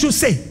he makes you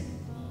say.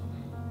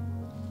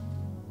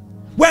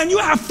 When you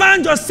have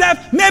found yourself,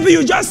 maybe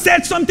you just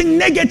said something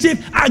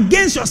negative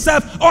against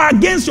yourself or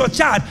against your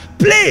child,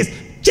 please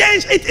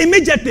change it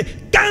immediately.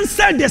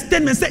 Cancel the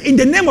statement. Say, in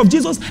the name of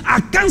Jesus,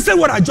 I cancel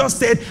what I just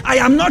said. I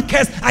am not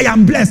cursed. I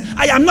am blessed.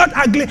 I am not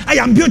ugly. I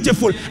am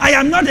beautiful. I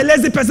am not a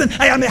lazy person.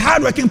 I am a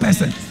hardworking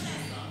person.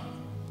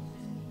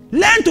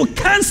 Learn to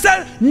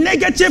cancel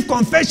negative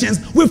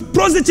confessions with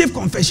positive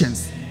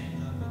confessions.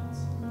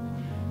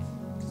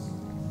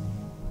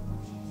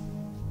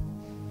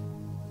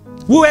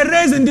 We were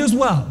raised in this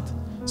world.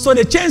 So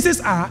the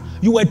chances are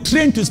you were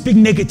trained to speak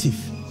negative.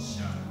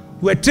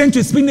 You were trained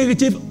to speak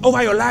negative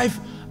over your life,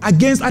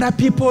 against other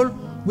people.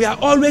 We are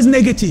always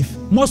negative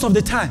most of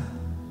the time.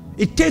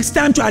 It takes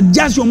time to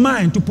adjust your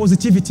mind to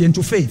positivity and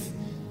to faith.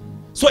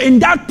 So in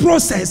that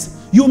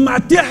process, you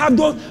might still have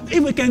those,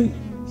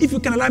 if you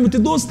can allow me to,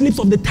 those slips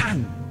of the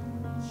tongue.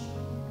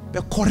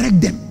 But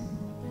correct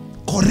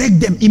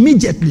them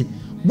immediately.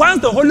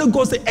 Once the Holy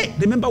Ghost says, hey,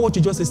 remember what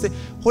you just said,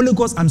 Holy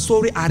Ghost, I'm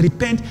sorry, I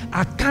repent,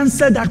 I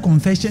cancel that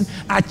confession,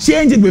 I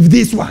change it with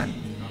this one.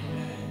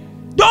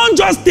 Don't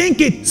just think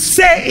it,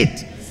 say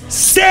it.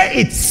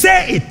 Say it,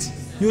 say it.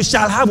 You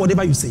shall have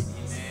whatever you say.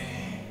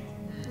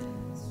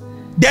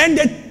 Then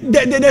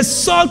the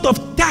salt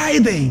of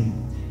tithing.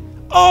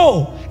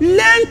 Oh,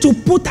 learn to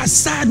put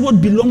aside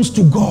what belongs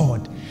to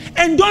God.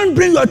 And don't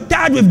bring your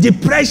tithe with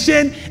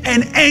depression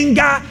and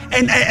anger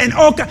and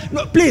all kinds.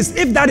 No, please,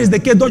 if that is the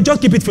case, don't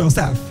just keep it for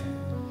yourself.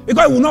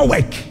 Because it will not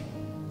work.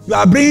 You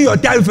are bringing your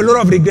tithe with a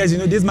lot of regrets. You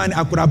know, this man,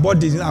 I could have bought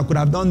this. You know, I could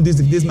have done this.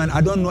 If this man,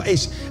 I don't know.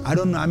 I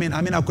don't know. I mean,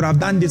 I could have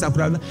done this. I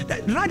could have done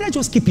that. Rather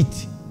just keep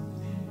it.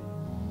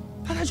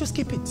 Rather just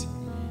keep it.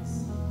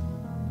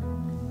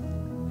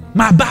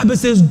 My Bible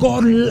says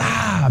God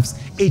loves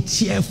a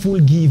cheerful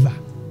giver.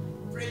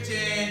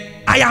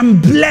 I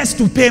am blessed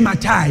to pay my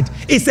tithe.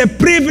 It's a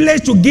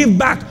privilege to give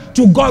back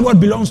to God what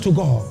belongs to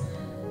God.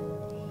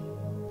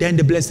 Then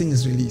the blessing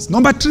is released.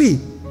 Number 3,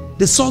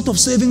 the salt of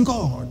serving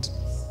God.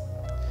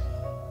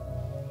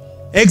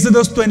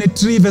 Exodus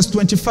 23 verse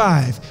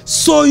 25.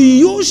 So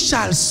you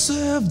shall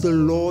serve the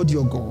Lord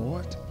your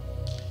God,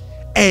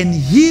 and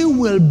he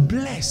will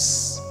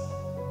bless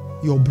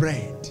your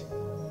bread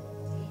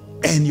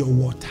and your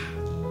water.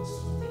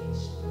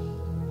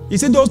 You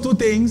see those two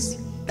things?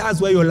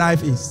 That's where your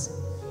life is.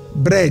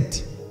 Bread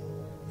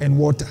and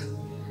water.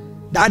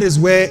 That is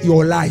where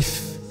your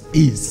life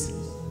is.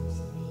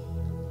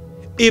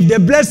 If the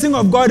blessing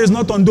of God is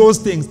not on those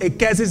things, a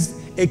curse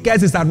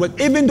is at work.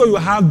 Even though you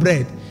have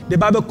bread, the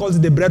Bible calls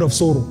it the bread of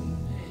sorrow.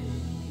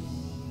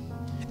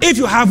 If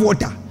you have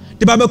water,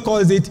 the Bible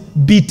calls it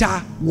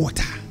bitter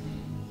water.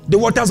 The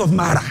waters of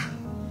Mara.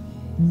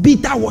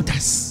 Bitter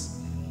waters.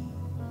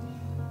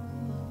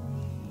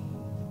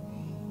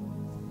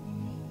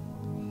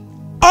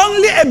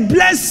 Only a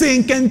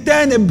blessing can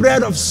turn a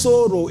bread of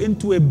sorrow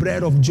into a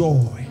bread of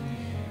joy.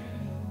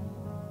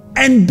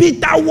 And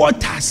bitter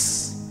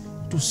waters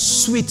to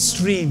sweet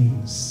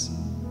streams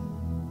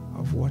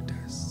of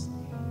waters.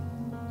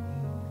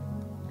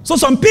 So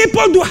some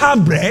people do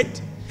have bread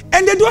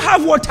and they do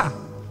have water,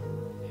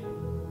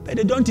 but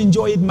they don't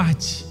enjoy it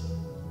much.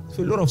 It's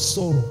a lot of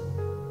sorrow.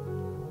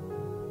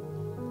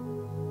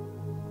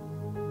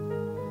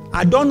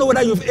 I don't know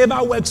whether you've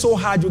ever worked so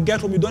hard, you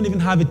get home, you don't even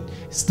have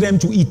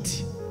strength to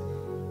eat.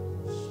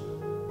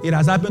 It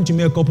has happened to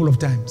me a couple of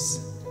times.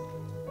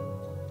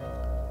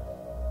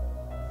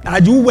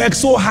 That you work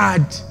so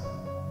hard,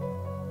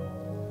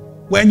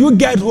 when you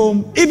get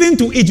home, even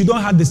to eat, you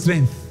don't have the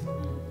strength.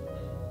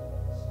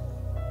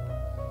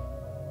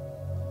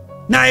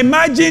 Now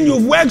imagine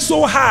you've worked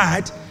so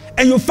hard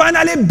and you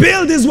finally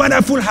build this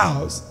wonderful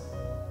house,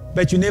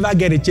 but you never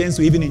get a chance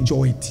to even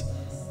enjoy it.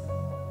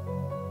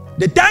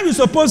 The time you're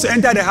supposed to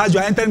enter the house, you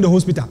are entering the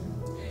hospital.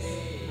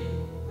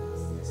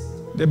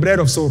 The bread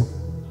of sorrow.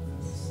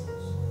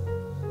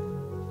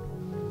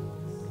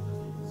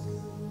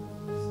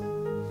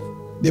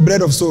 The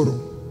bread of sorrow.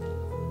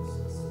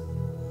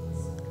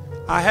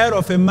 I heard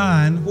of a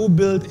man who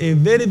built a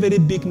very, very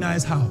big,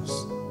 nice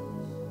house.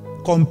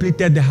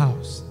 Completed the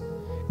house.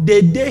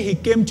 The day he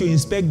came to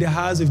inspect the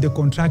house with the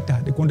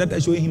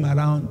contractor showing him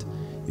around,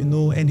 you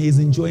know, and he's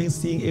enjoying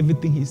seeing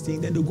everything he's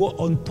seeing. Then they go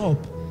on top,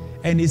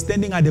 and he's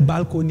standing at the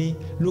balcony,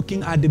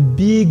 looking at the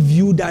big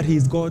view that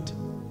he's got.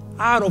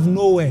 Out of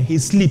nowhere, he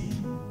slips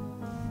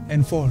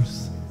and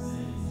falls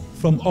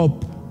from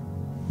up,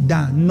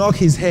 down, knock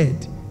his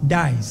head,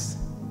 dies.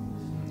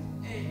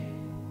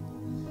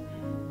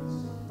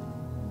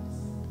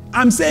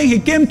 I'm saying he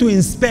came to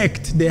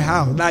inspect the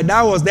house. Like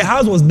the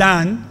house was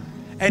done,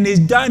 and he's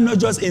done not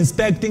just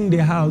inspecting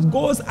the house.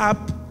 Goes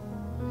up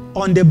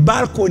on the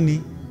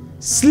balcony,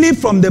 slips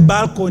from the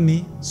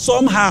balcony,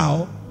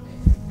 somehow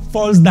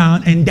falls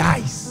down and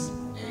dies.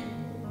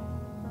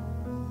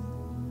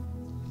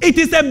 It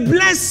is a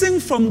blessing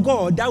from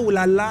God that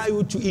will allow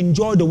you to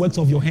enjoy the works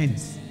of your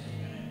hands.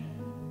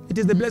 It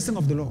is the blessing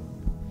of the Lord.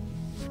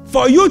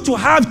 For you to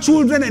have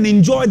children and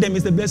enjoy them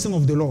is the blessing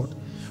of the Lord.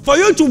 For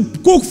you to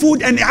cook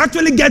food and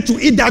actually get to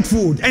eat that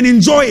food and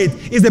enjoy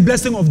it is the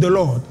blessing of the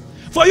Lord.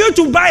 For you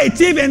to buy a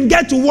TV and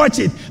get to watch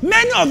it.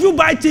 Many of you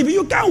buy TV,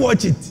 you can't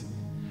watch it.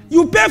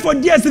 You pay for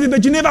DSTV,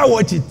 but you never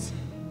watch it.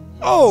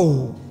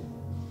 Oh.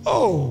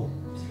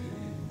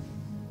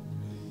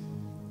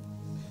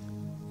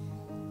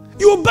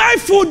 You buy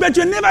food, but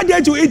you're never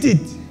there to eat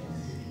it.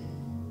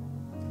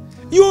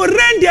 You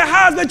rent the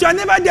house, but you're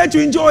never there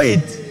to enjoy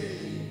it.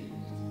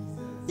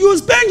 You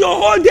spend your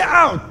whole day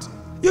out.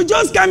 You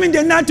just come in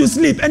the night to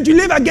sleep and you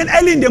leave again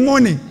early in the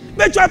morning.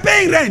 But you are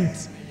paying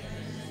rent.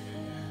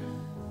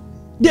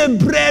 The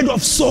bread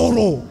of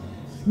sorrow.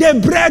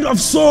 The bread of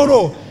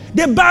sorrow.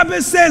 The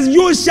Bible says,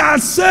 you shall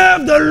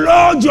serve the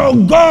Lord your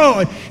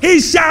God. He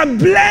shall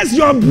bless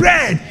your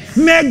bread.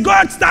 May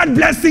God start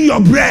blessing your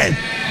bread.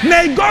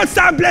 May God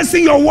start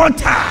blessing your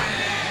water.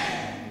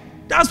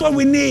 That's what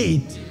we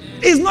need.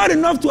 It's not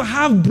enough to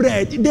have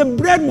bread. The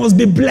bread must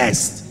be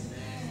blessed.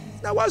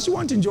 Now, once you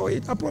want to enjoy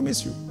it, I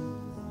promise you,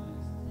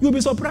 you'll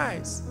be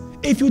surprised.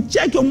 If you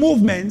check your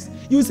movements,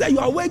 you say you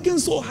are working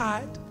so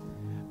hard,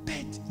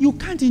 but you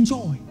can't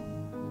enjoy.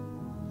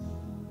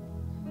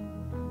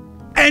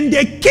 And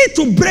the key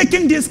to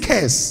breaking this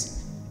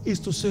curse is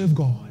to serve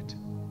God.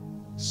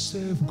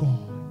 Serve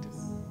God.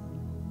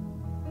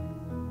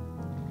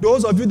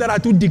 Those of you that are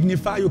too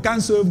dignified, you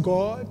can't serve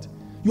God,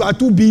 you are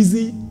too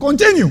busy,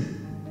 continue.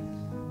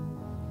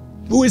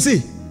 We will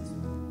see.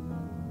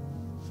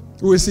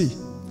 We will see.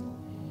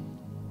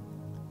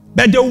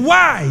 But the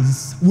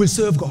wise will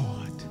serve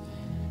God.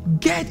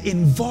 Get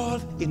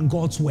involved in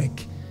God's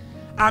work.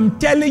 I'm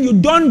telling you,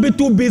 don't be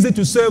too busy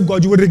to serve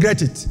God. You will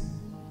regret it.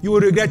 You will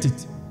regret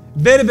it.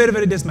 Very, very,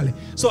 very desperately.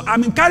 So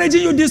I'm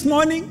encouraging you this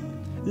morning.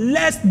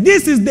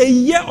 This is the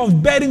year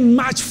of bearing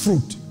much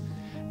fruit.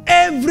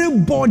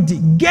 Everybody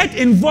get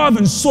involved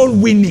in soul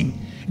winning.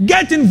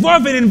 Get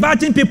involved in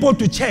inviting people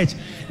to church.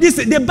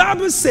 The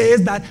Bible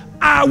says that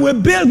I will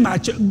build my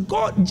church.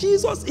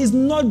 Jesus is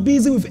not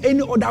busy with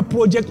any other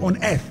project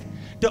on earth.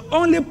 The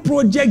only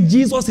project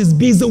Jesus is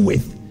busy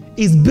with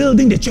is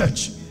building the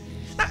church.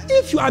 Now,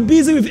 if you are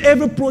busy with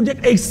every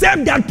project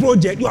except that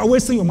project, you are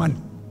wasting your money.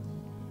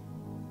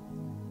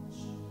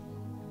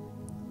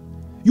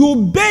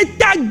 You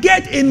better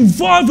get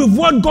involved with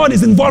what God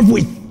is involved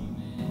with.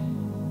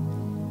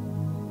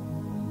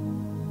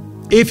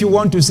 If you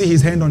want to see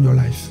his hand on your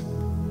life.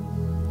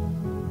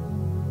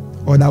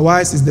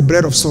 Otherwise, it's the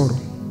bread of sorrow.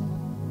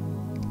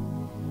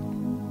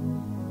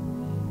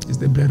 It's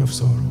the bread of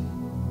sorrow.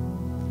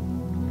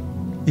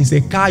 It's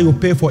a car you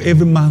pay for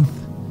every month,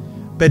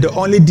 but the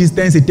only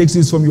distance it takes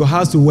you is from your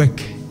house to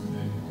work.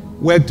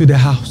 Work to the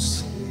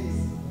house.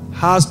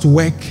 House to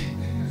work.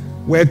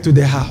 Work to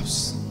the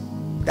house.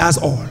 That's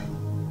all.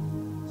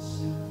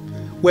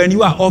 When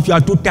you are off, you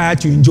are too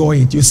tired to enjoy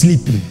it. You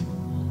sleep.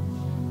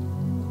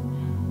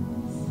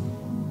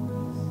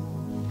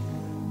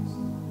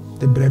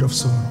 The bread of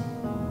sorrow.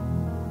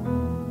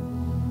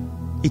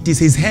 It is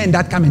his hand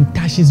that comes and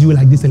touches you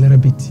like this a little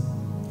bit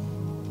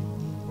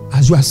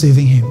as you are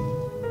serving him.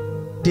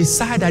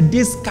 Decide that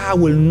this car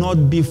will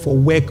not be for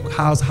work,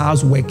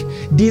 house work.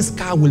 This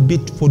car will be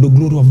for the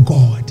glory of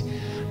God.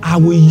 I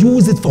will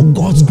use it for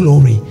God's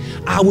glory.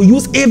 I will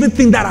use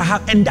everything that I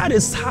have. And that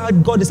is how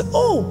God is.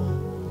 Oh,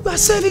 you are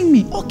serving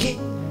me. Okay,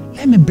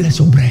 let me bless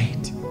your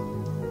bread.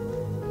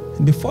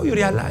 And before you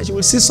realize, you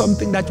will see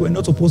something that you were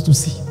not supposed to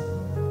see.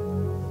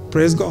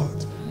 Praise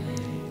God.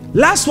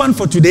 Last one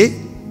for today.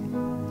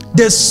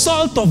 The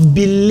salt of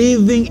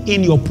believing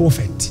in your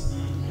prophet.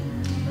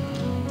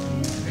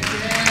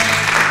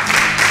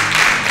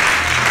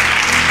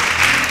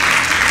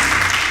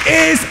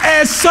 Is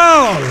a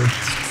salt.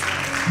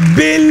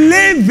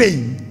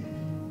 Believing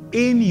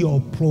in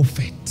your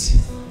prophet.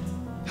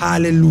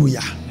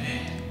 Hallelujah.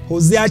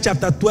 Hosea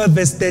chapter 12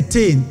 verse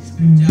 13.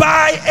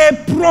 By a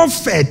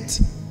prophet,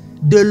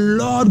 the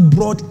Lord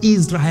brought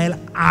Israel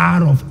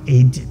out of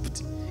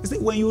Egypt. You see,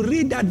 when you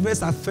read that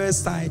verse at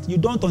first sight, you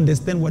don't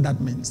understand what that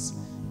means.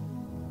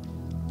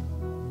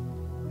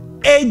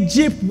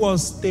 Egypt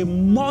was the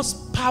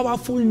most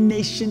powerful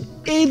nation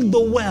in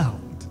the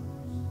world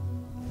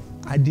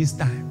at this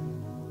time.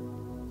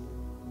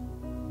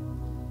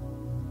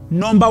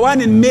 Number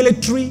one in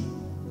military.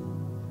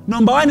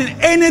 Number one in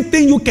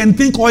anything you can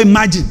think or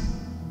imagine.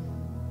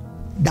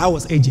 That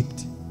was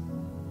Egypt.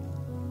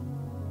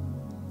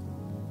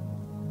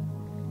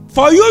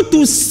 For you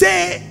to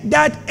say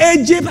that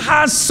Egypt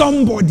has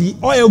somebody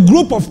or a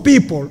group of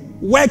people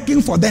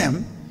working for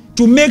them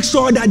to make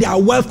sure that their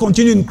wealth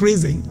continues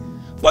increasing,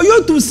 for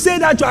you to say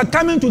that you are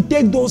coming to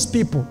take those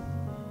people,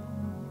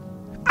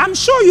 I'm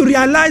sure you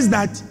realize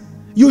that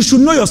you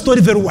should know your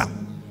story very well.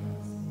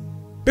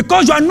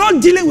 Because you are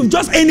not dealing with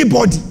just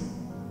anybody.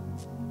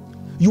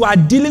 You are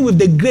dealing with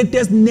the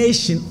greatest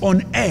nation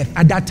on earth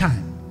at that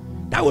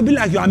time. That would be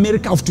like your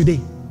America of today.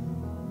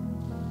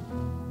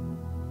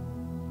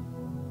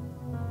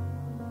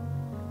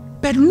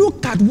 But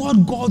look at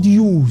what God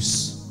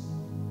used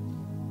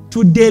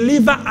to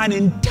deliver an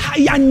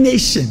entire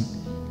nation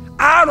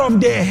out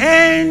of the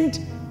hand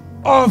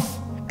of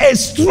a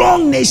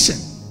strong nation.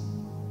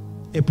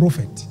 A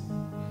prophet.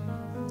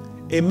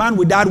 A man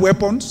without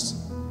weapons.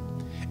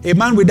 A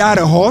man without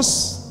a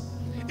horse,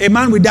 a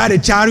man without a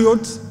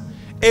chariot,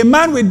 a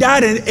man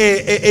without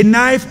a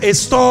knife, a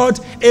sword,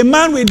 a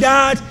man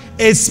without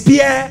a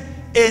spear,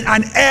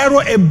 an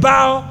arrow, a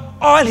bow.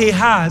 All he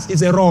has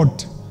is a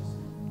rod.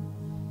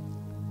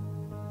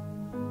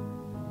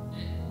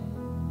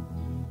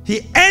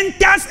 He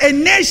enters a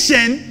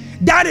nation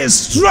that is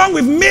strong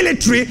with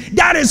military,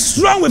 that is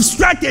strong with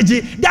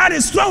strategy, that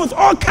is strong with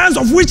all kinds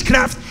of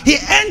witchcraft, he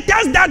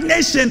enters that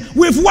nation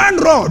with one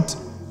rod.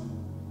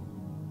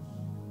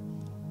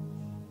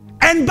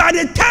 And by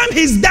the time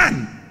he's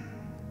done,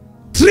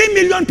 3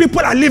 million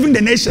people are leaving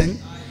the nation.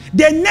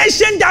 The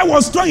nation that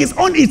was strong is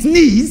on its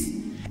knees.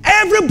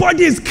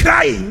 Everybody is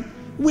crying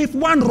with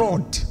one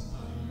rod.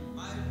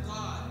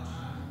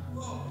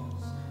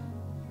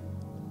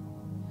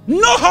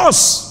 No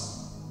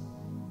horse,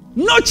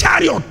 no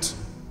chariot,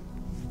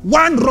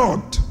 one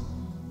rod.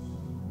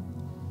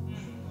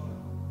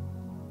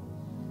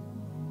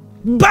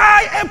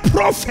 By a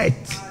prophet.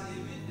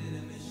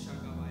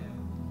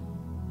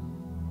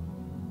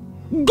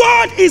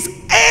 God is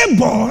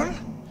able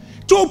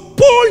to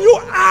pull you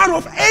out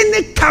of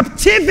any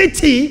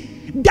captivity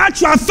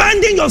that you are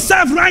finding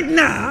yourself right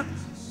now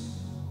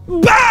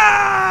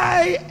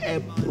by a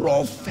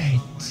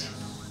prophet.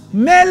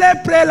 By a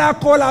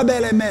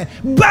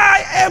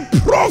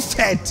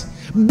prophet.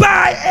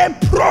 By a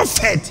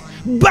prophet.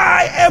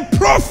 By a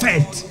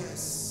prophet.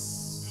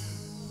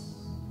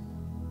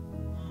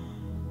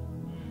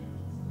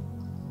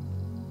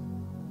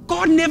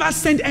 God never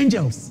sent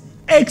angels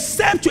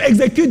except to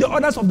execute the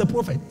orders of the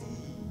prophet.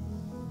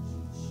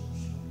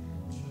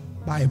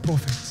 By a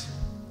prophet.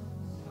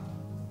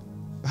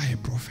 By a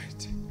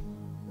prophet.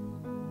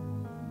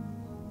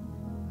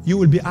 You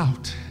will be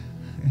out.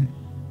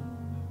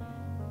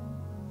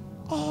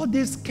 All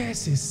these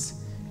curses,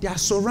 they are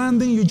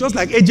surrounding you just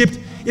like Egypt.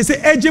 You see,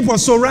 Egypt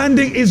was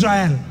surrounding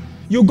Israel.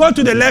 You go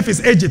to the left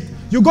is Egypt.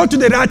 You go to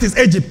the right is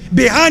Egypt.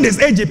 Behind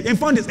is Egypt. In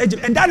front is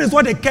Egypt. And that is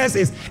what a curse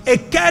is. A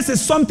curse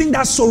is something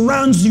that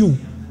surrounds you.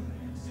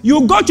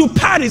 You go to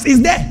Paris,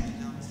 it's there.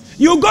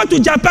 You go to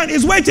Japan,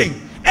 it's waiting.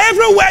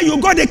 Everywhere you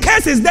go, the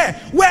curse is there.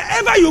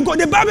 Wherever you go,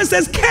 the Bible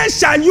says, cursed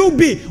shall you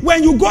be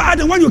when you go out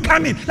and when you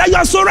come in. Like you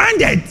are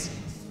surrounded.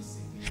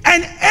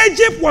 And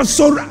Egypt was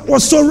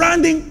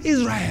surrounding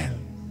Israel.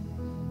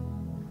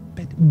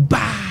 But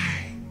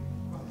by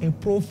a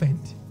prophet.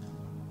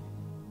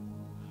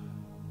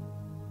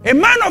 A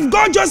man of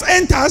God just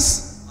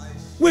enters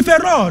with a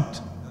rod.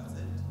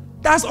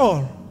 That's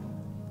all.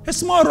 A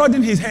small rod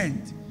in his hand.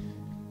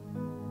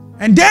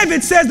 And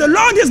David says, the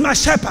Lord is my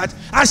shepherd,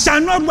 I shall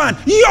not want.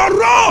 Your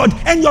rod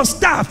and your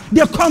staff,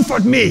 they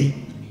comfort me.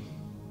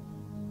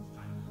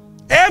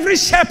 Every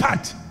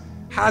shepherd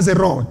has a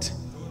rod.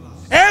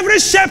 Every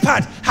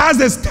shepherd has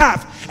a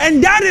staff.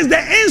 And that is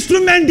the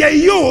instrument they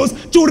use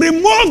to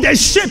remove the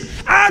sheep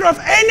out of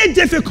any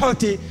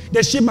difficulty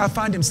the sheep might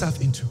find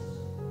himself into.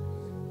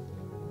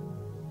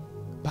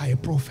 By a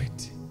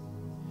prophet.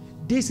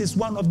 This is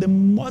one of the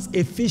most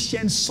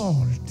efficient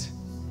swords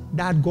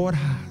that God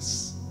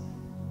has.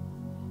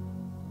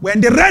 When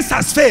the rest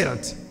has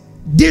failed,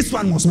 this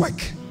one must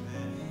work.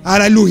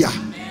 Hallelujah.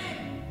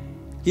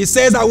 He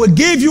says, I will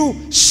give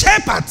you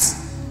shepherds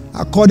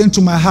according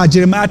to my heart.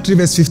 Jeremiah 3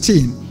 verse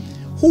 15.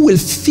 Who will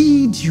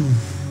feed you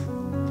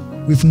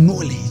with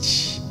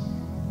knowledge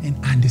and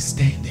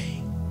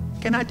understanding.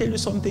 Can I tell you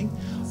something?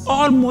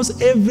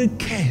 Almost every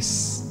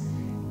curse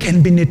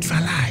can be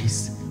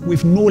neutralized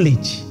with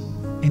knowledge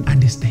and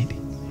understanding.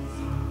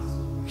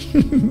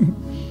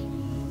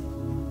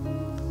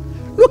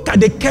 Look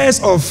at the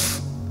curse of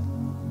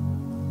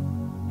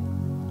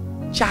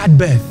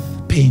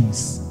childbirth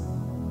pains.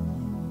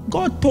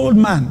 God told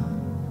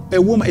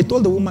he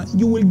told the woman,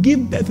 you will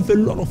give birth with a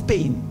lot of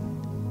pain.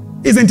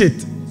 Isn't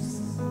it?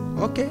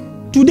 Okay.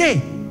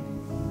 Today,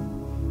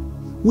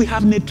 we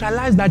have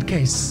neutralized that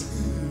curse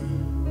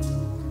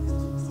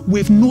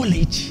with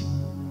knowledge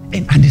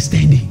and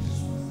understanding.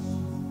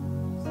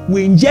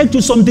 We inject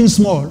you something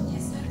small.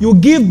 You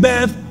give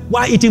birth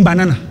while eating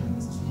banana.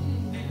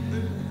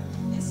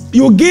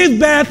 You give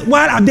birth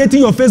while updating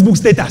your Facebook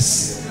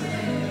status.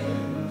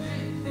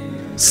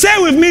 Say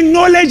with me,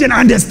 knowledge and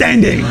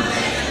understanding.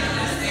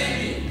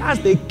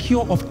 That's the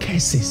cure of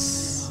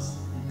curses.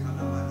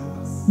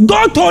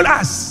 God told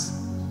us,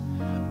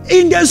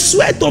 in the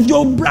sweat of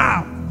your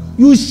brow,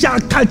 you shall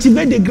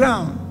cultivate the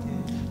ground.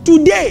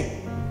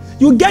 Today,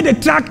 you get a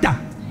tractor,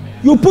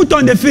 you put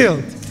on the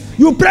field,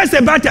 you press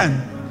a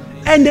button,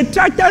 and the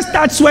tractor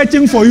starts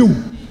sweating for you.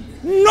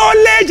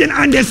 Knowledge and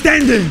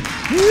understanding.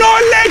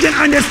 Knowledge and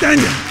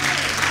understanding.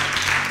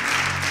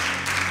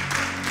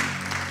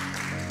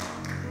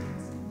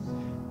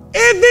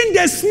 Even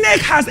the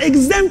snake has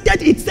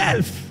exempted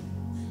itself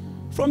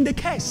from the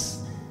curse.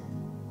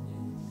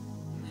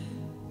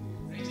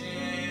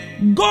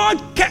 God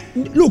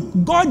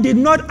did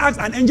not ask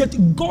an angel.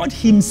 God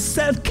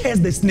himself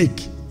cursed the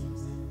snake.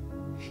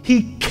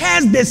 He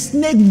cursed the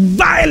snake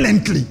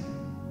violently.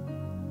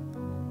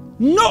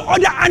 No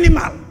other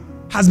animal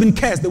has been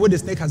cursed the way the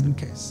snake has been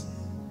cursed.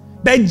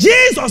 But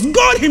Jesus,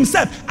 God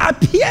himself,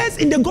 appears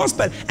in the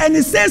gospel and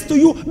he says to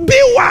you, be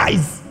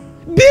wise.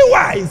 Be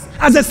wise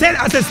as a snake.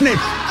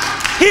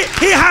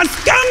 He has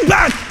come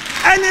back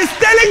and is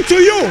telling to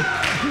you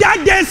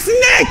that the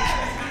snake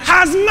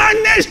has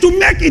managed to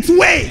make its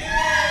way.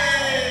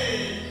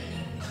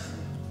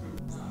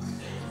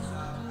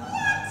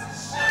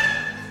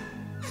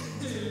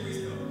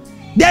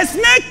 The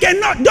snake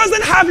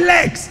doesn't have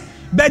legs,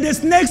 but the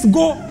snakes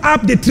go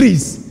up the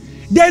trees.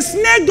 The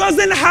snake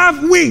doesn't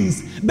have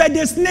wings, but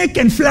the snake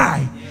can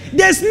fly.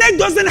 The snake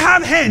doesn't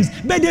have hands,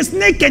 but the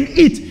snake can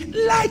eat.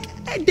 Like,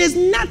 there's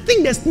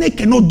nothing the snake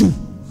cannot do.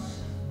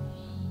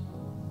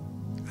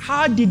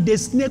 How did the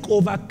snake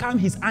overcome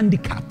his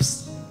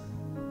handicaps?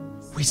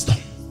 Wisdom.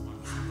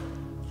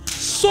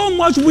 So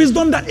much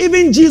wisdom that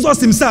even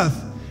Jesus himself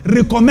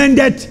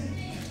recommended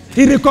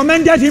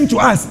him to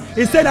us.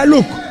 He said,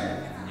 look,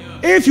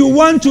 if you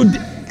want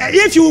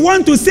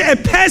to see a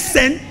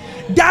person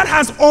that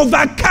has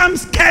overcome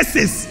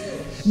curses,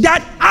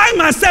 that I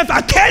myself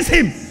I curse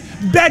him,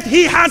 but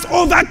he has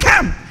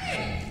overcome,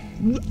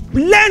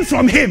 learn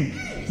from him.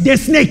 The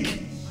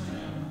snake.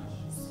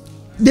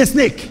 The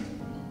snake.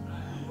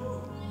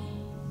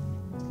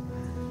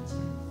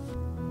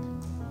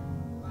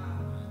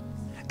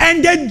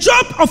 And the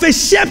job of a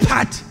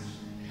shepherd,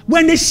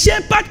 when a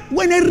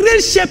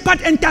real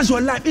shepherd enters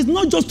your life, it's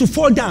not just to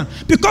fall down.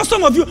 Because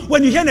some of you,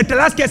 when you hear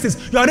neutralize cases,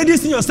 you already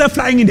see yourself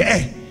flying in the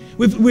air.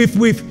 With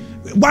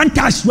one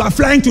touch, you are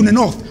flying to the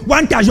north.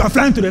 One touch, you are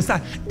flying to the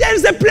south. There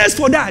is a place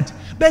for that.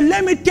 But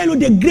let me tell you,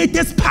 the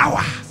greatest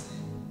power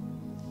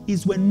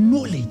is when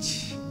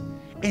knowledge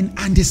and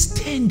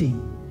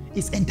understanding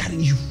is entering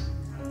you.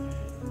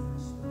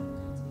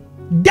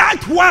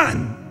 That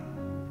one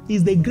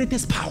is the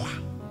greatest power.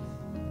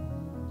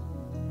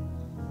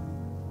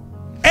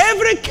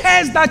 Every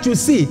curse that you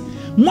see,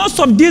 most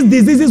of these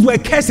diseases were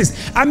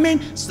curses. I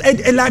mean,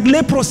 like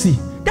leprosy,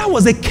 that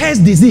was a curse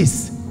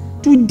disease.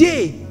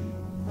 Today,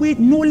 with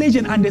knowledge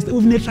and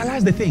understanding, we've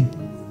neutralized the thing.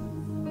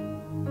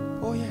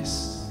 Oh,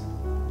 yes.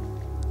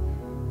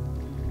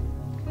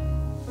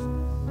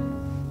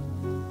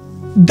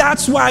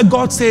 That's why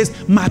God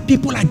says, my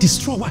people are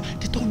destroyed. Why?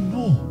 They don't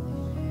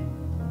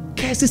know.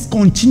 Curses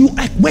continue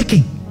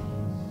working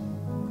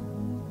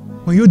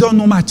when you don't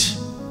know much.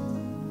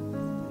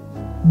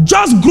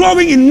 Just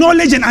growing in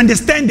knowledge and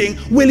understanding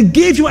will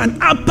give you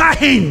an upper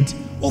hand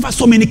over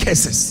so many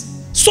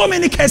cases. So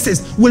many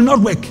cases will not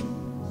work.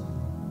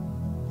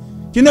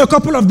 You know, a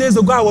couple of days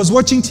ago, I was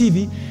watching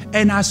TV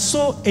and I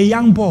saw a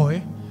young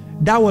boy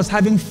that was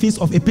having fits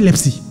of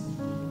epilepsy.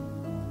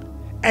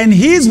 And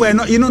his were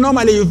not, you know,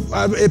 normally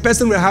a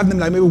person will have them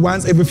like maybe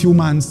once every few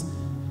months.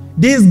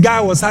 This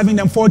guy was having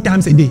them 4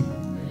 times a day.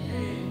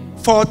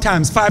 4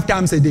 times, 5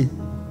 times a day.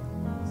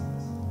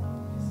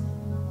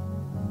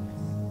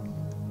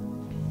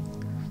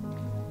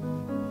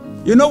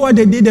 You know what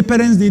they did? The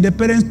parents did. The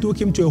parents took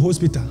him to a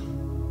hospital.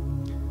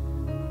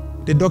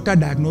 The doctor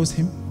diagnosed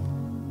him.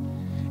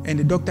 And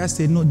the doctor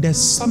said, no,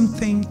 there's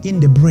something in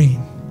the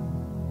brain.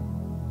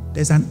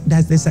 There's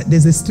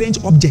a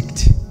strange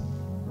object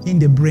in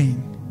the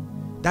brain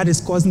that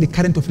is causing the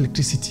current of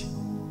electricity.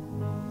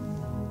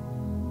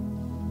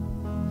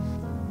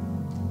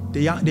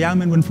 The young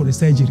man went for the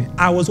surgery.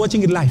 I was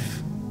watching it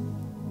live.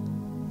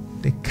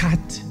 They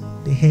cut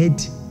the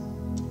head,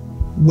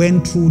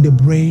 went through the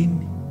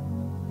brain,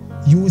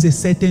 used a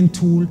certain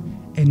tool,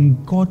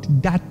 and got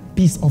that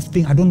piece of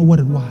thing. I don't know what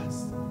it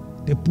was.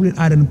 They pulled it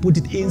out and put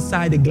it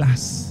inside the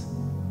glass.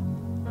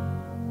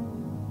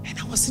 And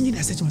I was thinking,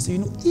 I said to myself,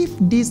 you know, if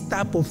this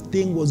type of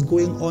thing was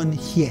going on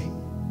here,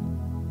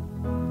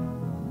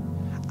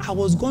 I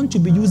was going to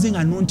be using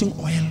anointing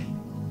oil.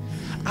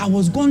 I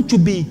was going to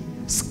be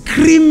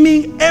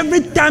screaming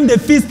every time the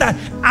feast started.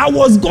 I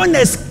was going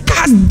to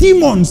cast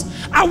demons.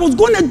 I was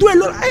going to do a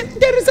lot.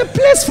 And there is a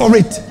place for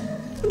it.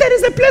 There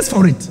is a place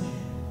for it.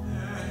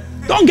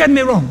 Don't get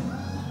me wrong.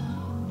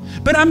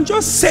 But I'm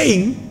just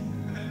saying,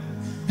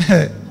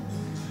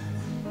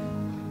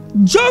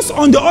 just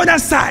on the other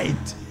side,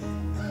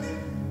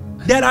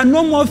 there are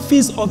no more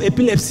fits of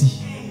epilepsy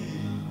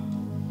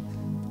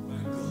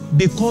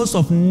because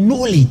of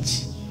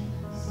knowledge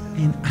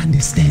and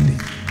understanding.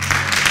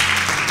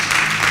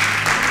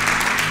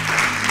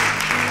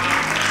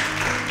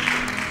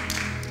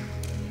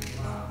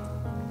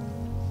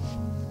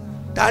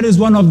 That is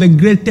one of the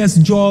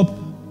greatest jobs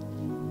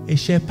a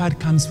shepherd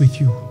comes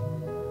with you,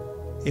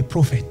 a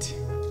prophet.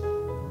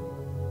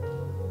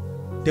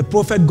 The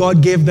prophet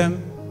God gave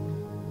them,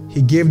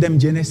 he gave them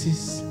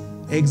Genesis,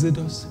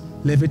 Exodus,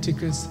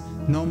 Leviticus,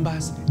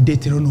 Numbers,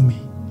 Deuteronomy.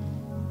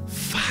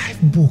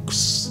 5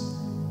 books.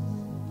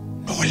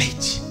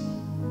 Knowledge,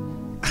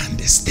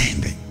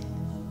 understanding.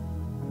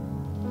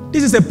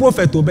 This is a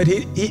prophet, but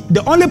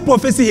the only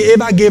prophecy he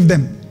ever gave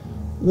them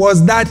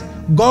was that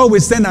God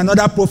will send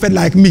another prophet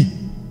like me,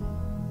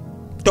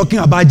 talking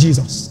about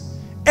Jesus.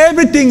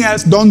 Everything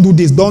else, don't do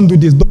this, don't do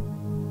this,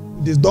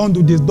 don't do this, don't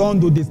do this, don't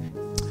do this.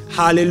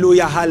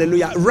 Hallelujah,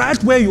 hallelujah.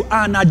 Right where you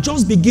are now,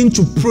 just begin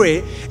to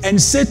pray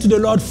and say to the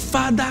Lord,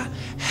 Father,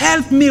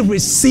 help me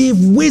receive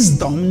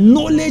wisdom,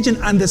 knowledge, and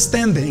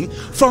understanding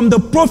from the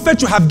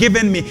prophet you have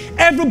given me.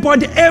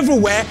 Everybody,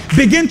 everywhere,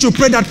 begin to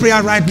pray that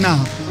prayer right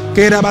now.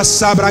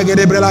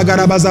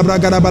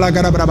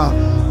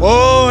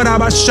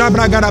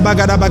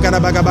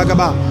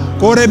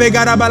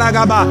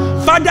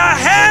 Father,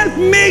 help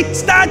me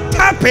start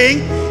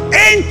tapping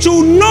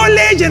into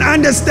knowledge and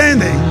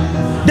understanding.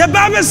 The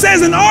Bible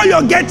says in all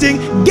you're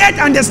getting, get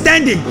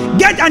understanding.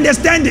 Get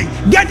understanding.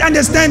 Get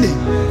understanding.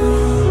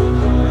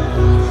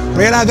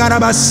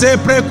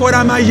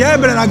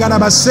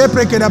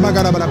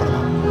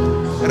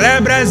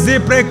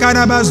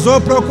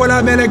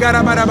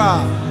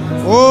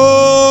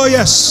 Oh,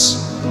 yes.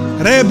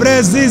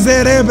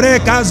 Rebrezize rebre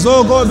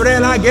kazogo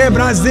brela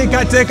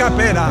gebrazika teka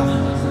pera.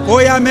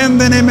 Koya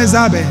mendene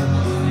mezabe.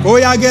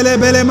 Koya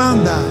gelebele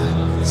manda.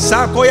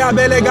 Sakoya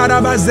bele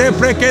garaba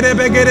zepre kere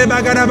begere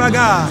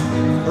bagarabaga.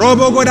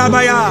 Robo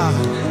godabaya.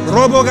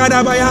 Robo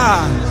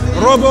gadabaya.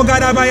 Robo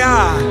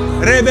gadabaya.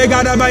 Rebe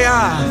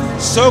gadabaya.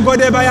 Sogo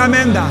de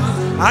bayamenda.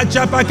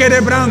 Achapa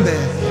kere brande.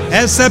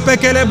 Esepe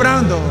kele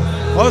brando.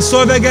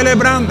 Osove gele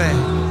brande.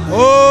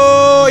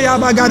 Oh,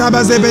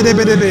 yabagadaba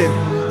zebedebedebe.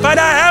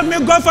 Father, help me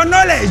go for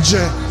knowledge.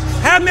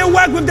 Help me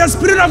work with the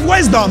spirit of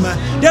wisdom,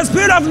 the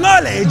spirit of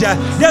knowledge,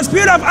 the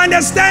spirit of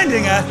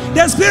understanding,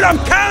 the spirit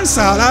of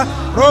counsel.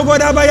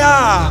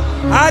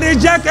 I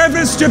reject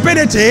every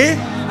stupidity.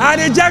 I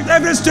reject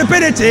every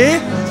stupidity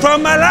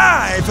from my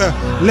life.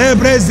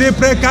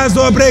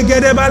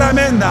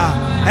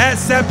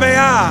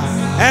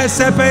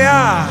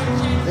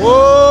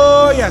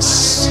 Oh,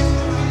 yes.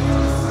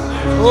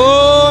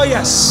 Oh,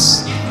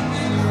 yes.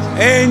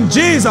 In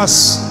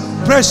Jesus'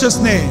 precious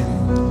name.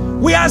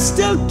 We are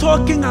still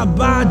talking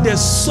about the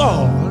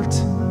salt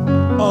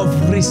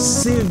of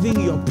receiving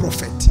your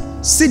prophet.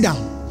 Sit down.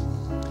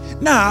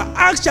 Now,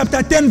 Acts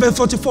chapter 10 verse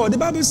 44, the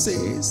Bible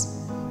says,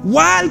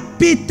 while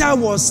Peter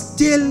was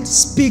still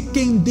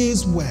speaking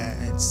these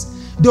words,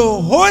 the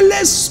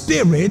Holy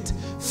Spirit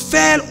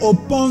fell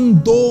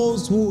upon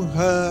those who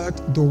heard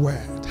the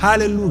word.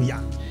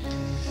 Hallelujah.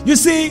 You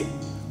see,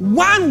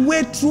 one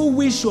way through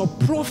which your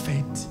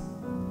prophet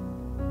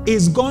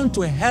is going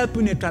to help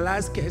you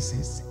neutralize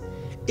cases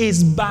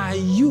is by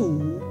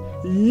you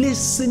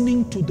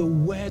listening to the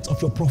words of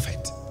your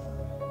prophet.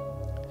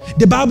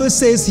 The Bible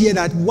says here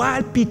that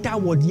while Peter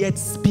was yet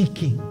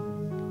speaking,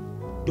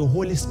 the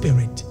Holy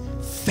Spirit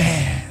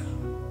fell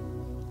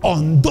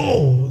on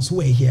those who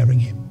were hearing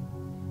him.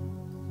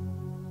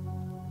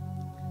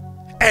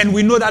 And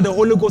we know that the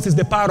Holy Ghost is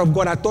the power of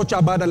God. I taught you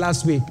about that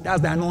last week.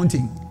 That's the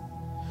anointing.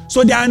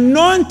 So the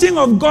anointing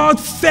of God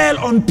fell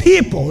on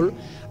people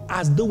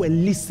as they were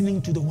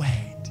listening to the word.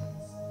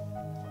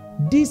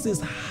 This is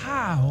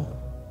how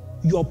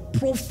your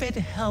prophet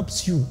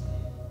helps you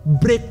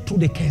break through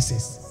the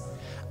cases.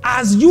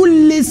 As you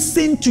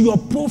listen to your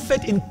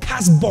prophet in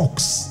cast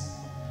box,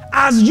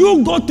 as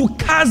you go to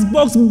cast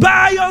box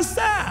by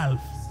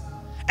yourself,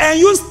 and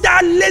you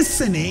start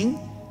listening,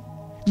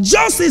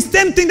 just the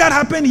same thing that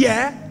happened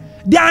here,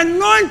 the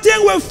anointing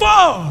will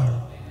fall.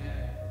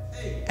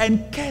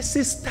 And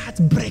cases start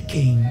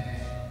breaking.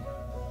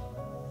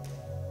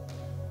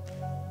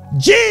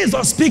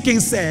 Jesus speaking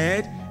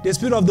said, the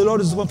Spirit of the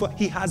Lord is upon me.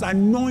 He has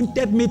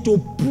anointed me to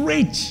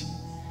preach.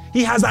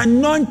 He has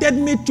anointed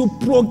me to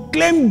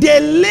proclaim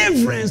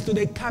deliverance to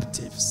the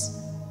captives.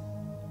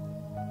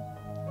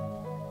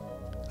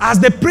 As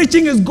the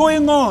preaching is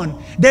going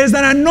on, there is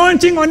an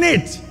anointing on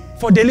it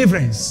for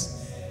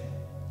deliverance.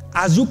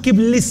 As you keep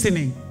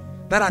listening,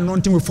 that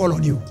anointing will fall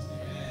on you.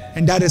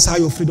 And that is how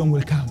your freedom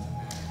will come.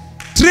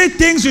 3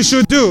 things you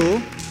should do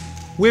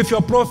with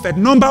your prophet.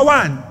 Number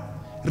 1,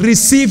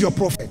 receive your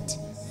prophet.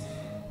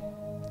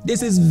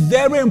 This is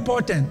very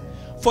important.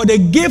 For the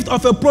gift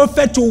of a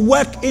prophet to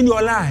work in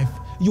your life,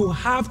 you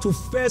have to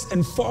first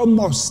and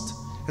foremost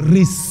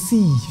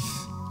receive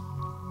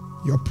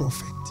your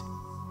prophet.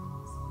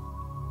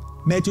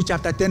 Matthew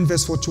chapter 10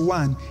 verse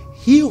 41.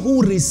 He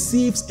who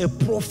receives a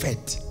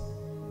prophet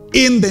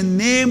in the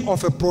name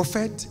of a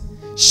prophet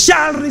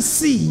shall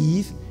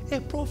receive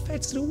a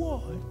prophet's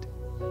reward.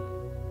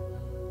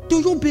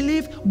 Do you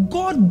believe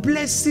God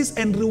blesses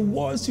and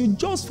rewards you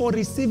just for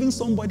receiving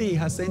somebody he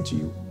has sent to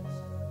you?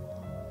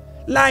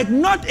 Like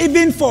not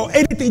even for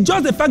anything,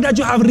 just the fact that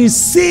you have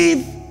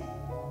received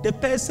the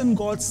person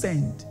God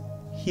sent,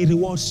 he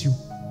rewards you.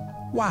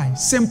 Why?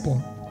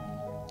 Simple.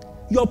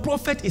 Your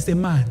prophet is a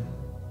man.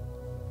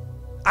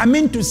 I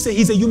mean to say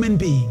he's a human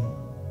being.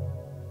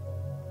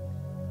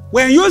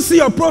 When you see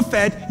your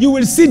prophet, you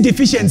will see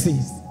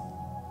deficiencies.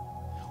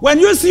 When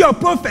you see your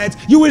prophet,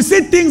 you will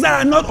see things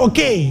that are not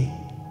okay.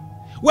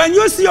 When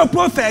you see your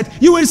prophet,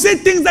 you will see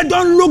things that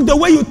don't look the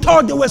way you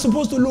thought they were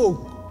supposed to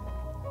look.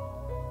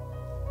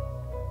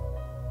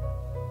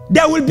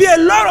 There will be a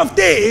lot of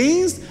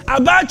things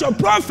about your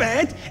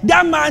prophet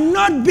that might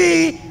not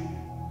be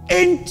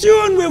in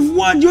tune with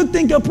what you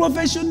think a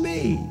prophet should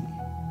be.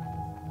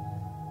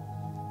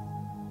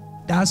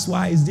 That's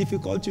why it's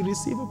difficult to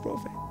receive a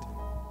prophet.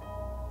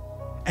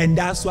 And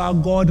that's why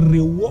God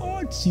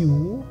rewards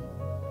you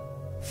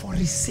for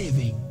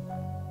receiving.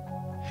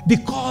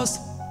 Because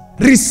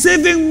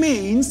receiving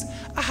means,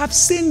 I have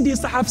seen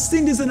this, I have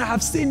seen this, and I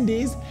have seen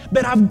this,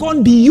 but I've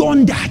gone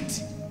beyond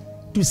that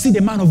to see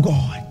the man of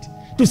God,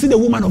 to see the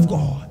woman of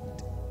God.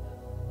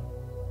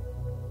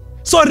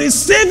 So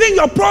receiving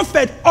your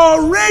prophet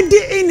already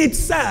in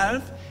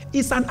itself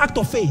is an act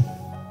of faith.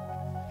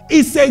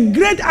 It's a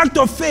great act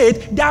of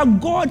faith that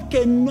God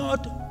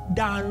cannot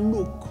down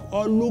look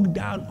or look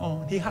down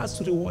on, he has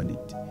to reward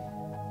it.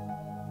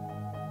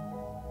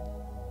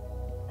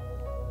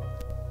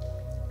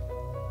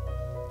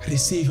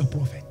 Receive a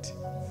prophet.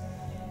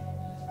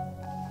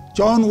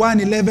 John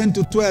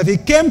 1:11-12. He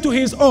came to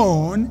his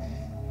own,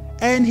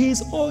 and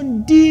his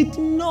own did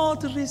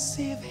not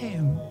receive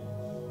him.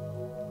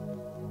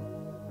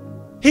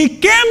 He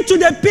came to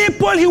the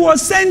people he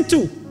was sent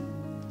to,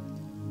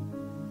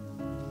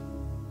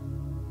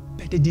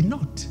 but they did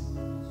not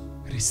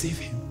receive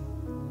him.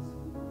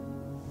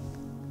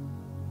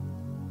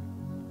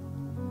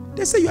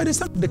 They say, you are the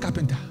son of the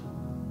carpenter.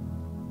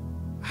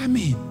 I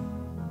mean,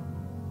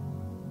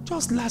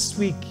 just last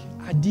week,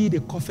 I did a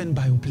coffin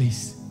by your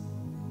place.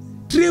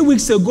 3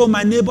 weeks ago,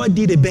 my neighbor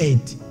did a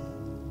bed.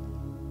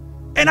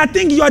 And I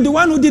think you are the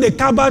one who did a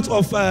cupboard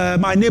of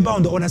my neighbor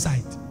on the other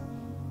side.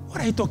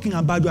 What are you talking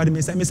about? You are the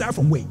Messiah. Messiah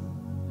from where?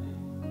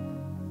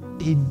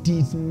 They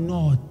did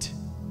not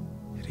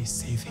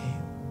receive him.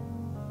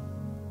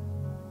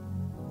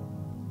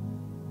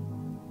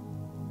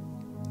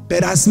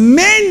 But as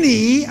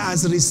many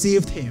as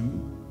received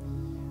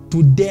him,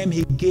 to them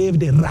he gave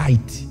the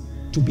right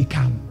to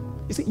become.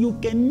 You see, you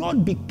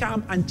cannot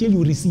become until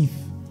you receive.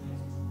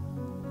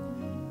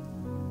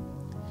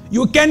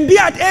 You can be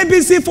at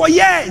ABC for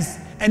years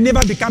and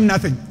never become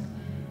nothing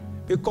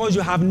because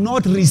you have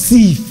not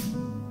received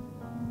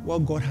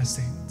what God has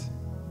sent.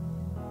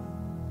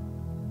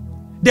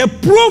 The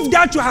proof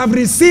that you have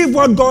received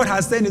what God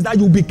has sent is that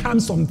you become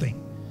something.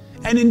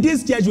 And in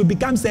this church, we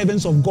become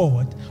servants of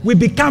God. We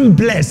become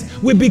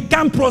blessed. We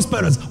become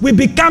prosperous. We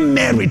become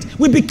married.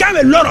 We become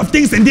a lot of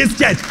things in this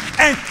church.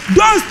 And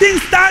those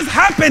things start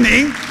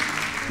happening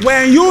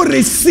when you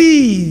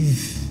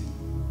receive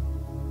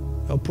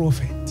a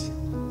prophet.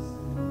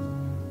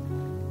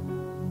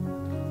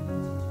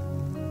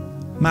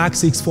 Mark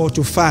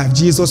 6:4-5,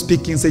 Jesus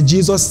speaking, said,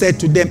 Jesus said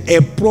to them, a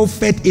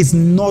prophet is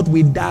not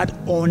without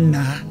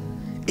honor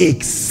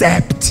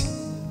except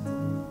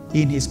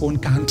in his own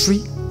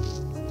country,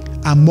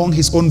 among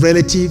his own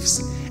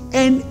relatives,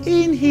 and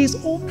in his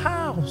own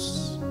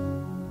house.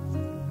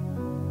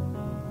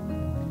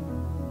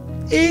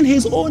 In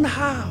his own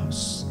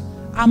house,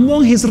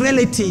 among his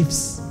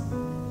relatives.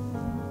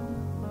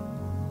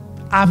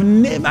 I've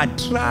never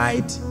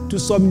tried to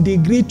some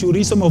degree to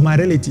reach some of my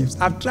relatives.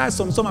 I've tried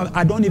some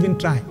I don't even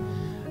try.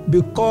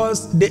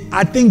 Because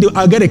I think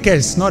I'll get a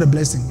curse, not a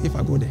blessing, if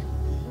I go there.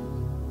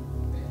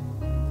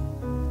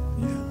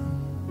 Yeah.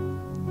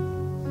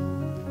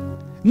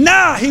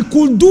 Now he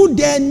could do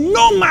there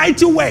no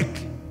mighty work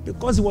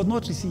because he was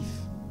not received.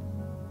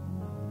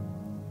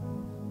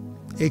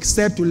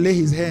 Except to lay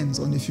his hands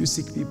on a few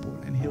sick people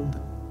and heal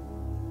them.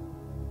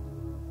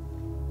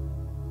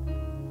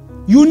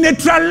 You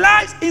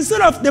neutralize,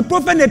 instead of the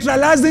prophet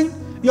neutralizing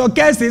your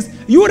curses,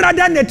 you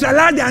rather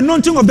neutralize the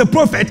anointing of the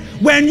prophet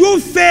when you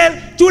fail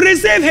to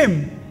receive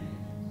him.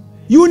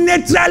 You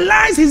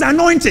neutralize his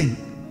anointing.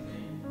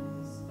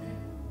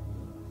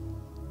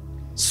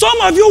 Some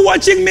of you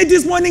watching me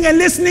this morning and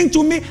listening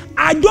to me,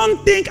 I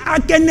don't think I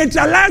can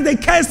neutralize the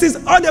curses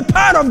or the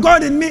power of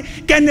God in me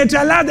can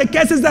neutralize the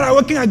curses that are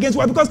working against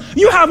me, because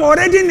you have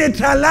already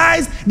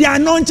neutralized the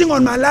anointing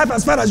on my life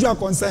as far as you are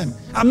concerned.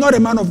 I'm not a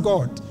man of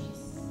God.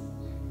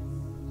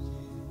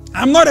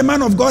 I'm not a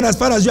man of God as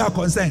far as you are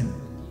concerned.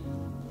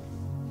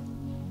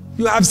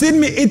 You have seen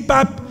me eat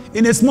pap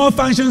in a small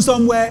function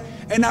somewhere,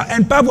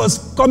 and pap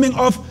was coming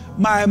off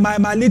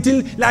my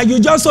little, like you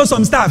just saw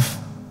some stuff.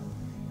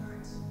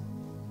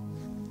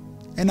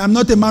 And I'm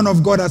not a man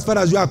of God as far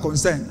as you are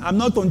concerned. I'm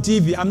not on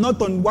TV. I'm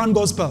not on One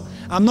Gospel.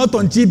 I'm not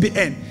on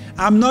TBN.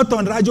 I'm not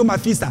on Radio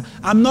Mafisa.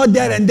 I'm not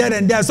there and there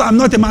and there, so I'm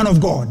not a man of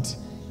God.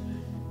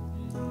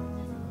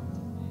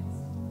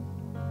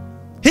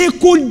 He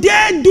could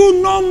there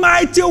do no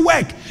mighty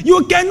work.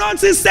 You cannot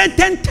see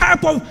certain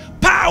type of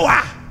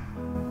power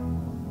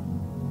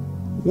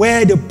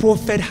where the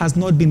prophet has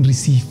not been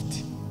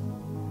received.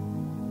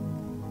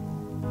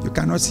 You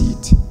cannot see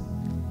it.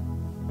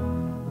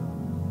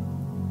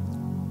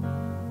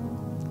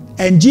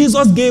 And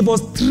Jesus gave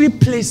us 3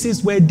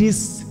 places where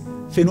this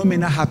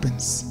phenomena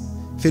happens.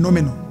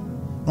 Phenomenon.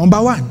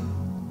 Number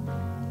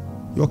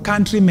 1, your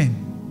countrymen,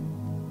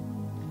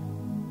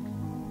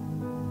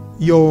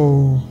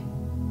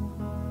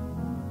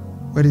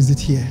 where is it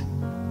here?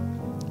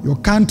 Your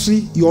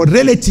country, your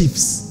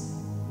relatives,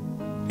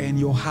 and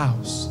your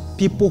house.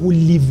 People who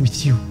live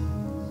with you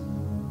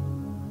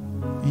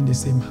in the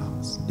same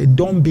house. They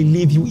don't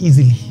believe you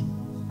easily.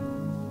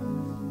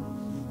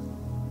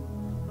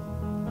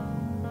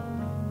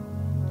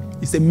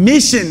 It's a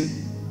mission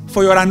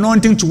for your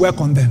anointing to work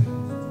on them.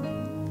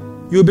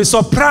 You'll be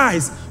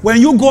surprised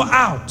when you go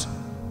out,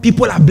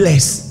 people are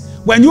blessed.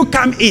 When you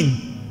come in,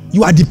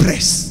 you are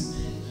depressed.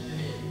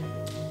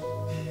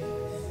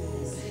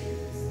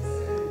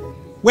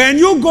 When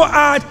you go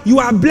out, you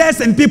are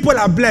blessed and people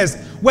are blessed.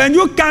 When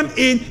you come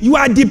in, you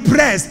are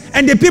depressed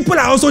and the people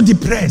are also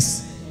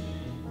depressed.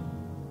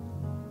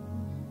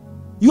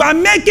 You are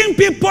making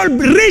people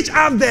rich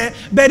out there,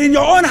 but in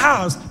your own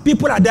house,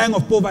 people are dying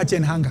of poverty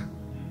and hunger.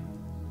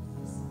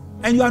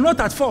 And you are not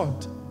at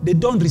fault. they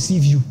don't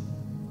receive you.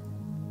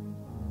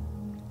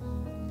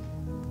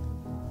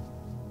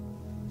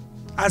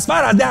 As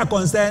far as they are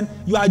concerned,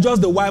 you are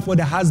just the wife or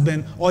the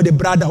husband or the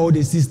brother or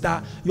the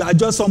sister. You are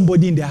just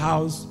somebody in the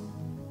house.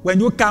 When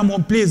you come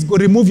home, please go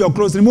remove your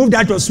clothes. Remove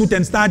that your suit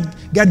and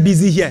get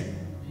busy here.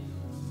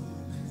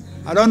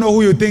 I don't know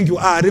who you think you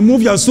are.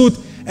 Remove your suit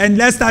and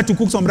let's start to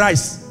cook some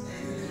rice.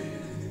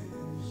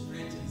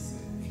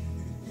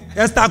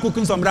 Let's start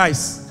cooking some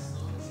rice.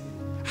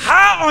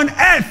 How on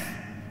earth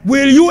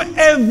will you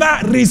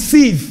ever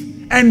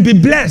receive and be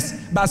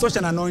blessed by such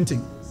an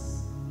anointing?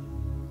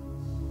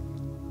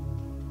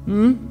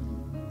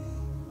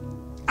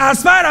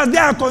 As far as they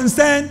are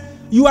concerned,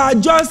 you are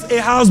just a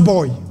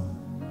houseboy.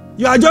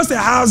 You are just a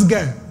house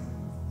girl.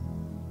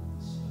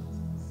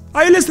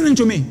 Are you listening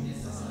to me?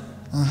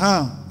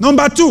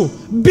 Number 2,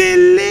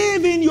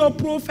 believe in your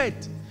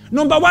prophet.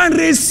 Number 1,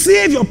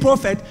 receive your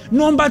prophet.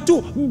 Number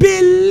 2,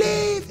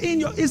 believe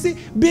in your... You see,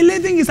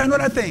 believing is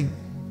another thing.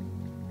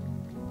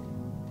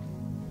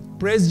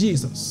 Praise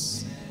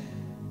Jesus.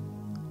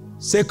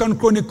 2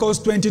 Chronicles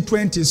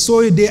 20:20.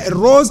 So they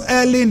arose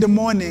early in the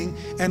morning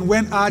and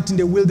went out in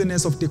the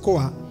wilderness of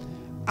Tekoa.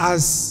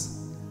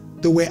 As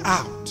they were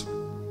out,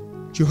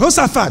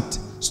 Jehoshaphat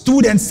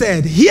stood and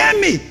said, "Hear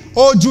me,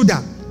 O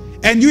Judah,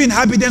 and you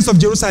inhabitants of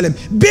Jerusalem.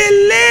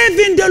 Believe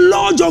in the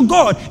Lord your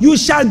God. You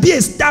shall be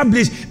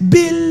established.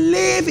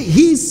 Believe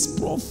his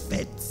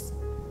prophets.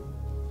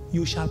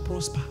 You shall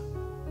prosper.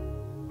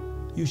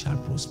 You shall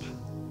prosper.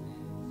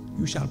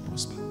 You shall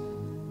prosper."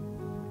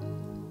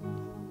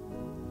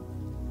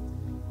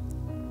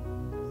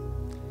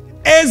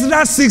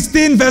 Ezra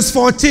 16 verse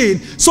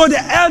 14. So the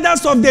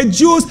elders of the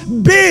Jews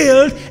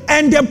built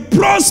and they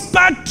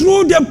prospered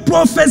through the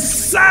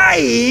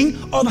prophesying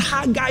of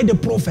Haggai the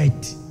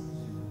prophet.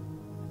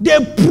 They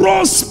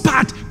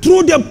prospered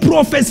through the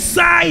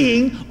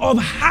prophesying of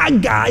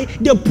Haggai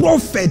the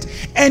prophet.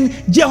 And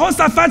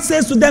Jehoshaphat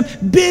says to them,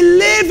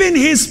 believe in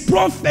his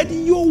prophet,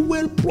 you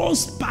will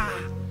prosper.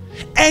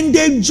 And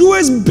the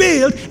Jews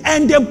built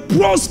and they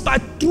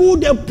prospered through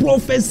the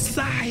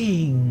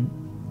prophesying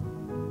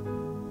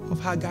of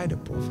Haggai the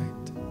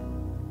prophet.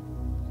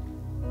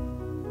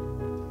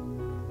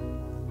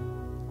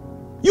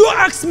 You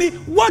ask me,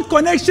 what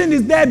connection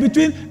is there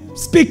between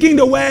speaking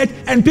the word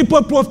and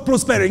people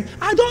prospering?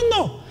 I don't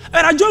know.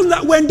 And I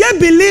just, when they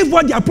believe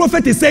what their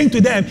prophet is saying to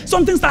them,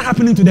 something starts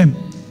happening to them.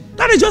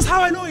 That is just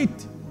how I know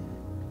it.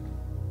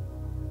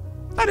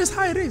 That is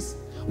how it is.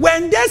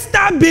 When they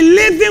start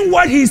believing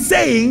what he's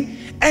saying,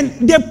 and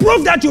the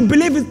proof that you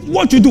believe is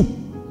what you do.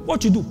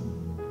 What you do.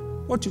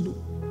 What you do.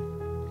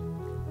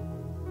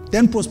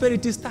 Then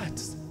prosperity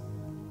starts.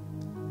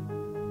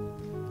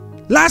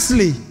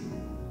 Lastly,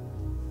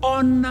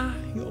 honor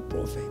your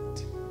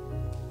prophet.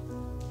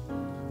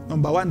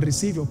 Number 1,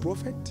 receive your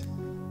prophet.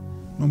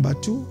 Number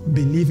 2,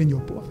 believe in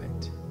your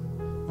prophet.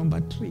 Number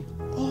 3,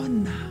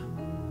 honor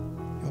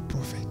your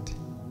prophet.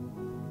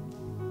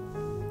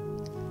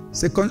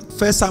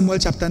 1 Samuel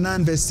chapter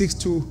 9 verse 6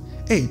 to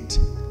 8.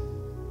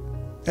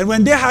 And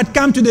when they had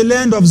come to the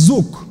land of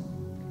Zuk,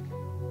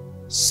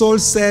 Saul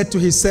said to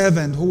his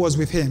servant who was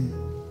with him,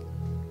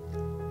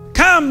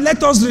 "Come,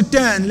 let us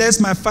return,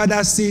 lest my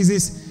father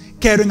ceases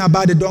caring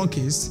about the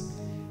donkeys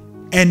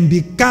and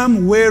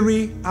become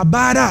weary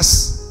about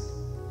us."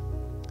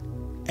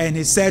 And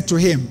he said to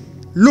him,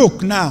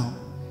 "Look now,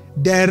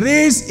 there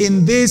is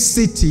in this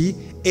city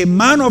a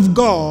man of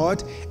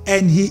God,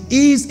 and he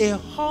is a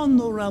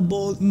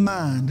honorable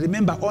man."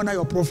 Remember, honor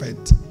your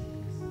prophet.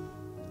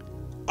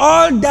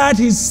 "All that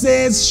he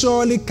says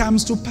surely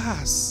comes to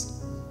pass.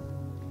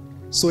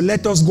 So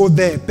let us go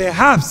there.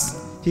 Perhaps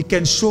he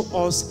can show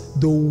us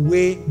the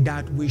way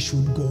that we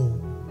should go."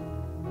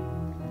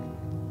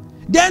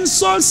 Then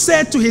Saul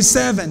said to his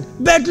servant,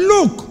 "But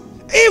look,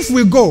 if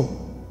we go,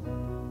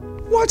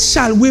 what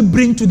shall we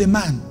bring to the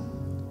man?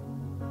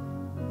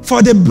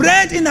 For the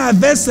bread in our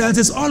vessels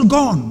is all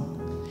gone,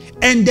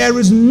 and there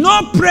is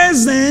no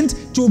present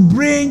to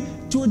bring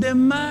to the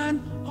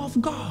man of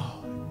God.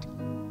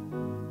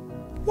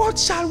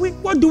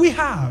 What do we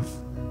have?"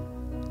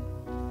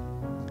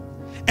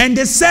 And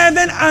the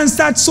servant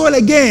answered Saul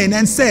again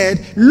and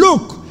said,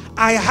 "Look,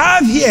 I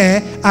have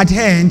here at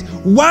hand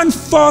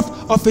 1/4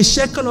 of a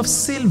shekel of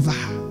silver.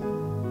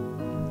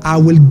 I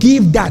will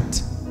give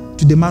that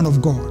to the man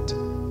of God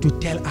to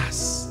tell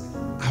us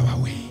our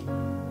way."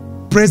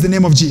 Praise the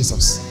name of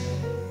Jesus.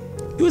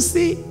 You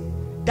see,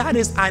 that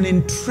is an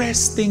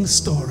interesting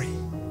story.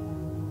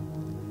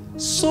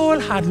 Saul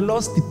had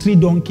lost the 3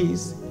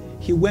 donkeys.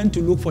 He went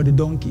to look for the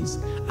donkeys.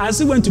 As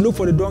he went to look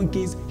for the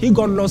donkeys, he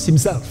got lost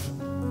himself.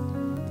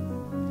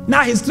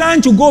 Now he's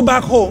trying to go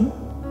back home.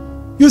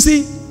 You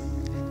see,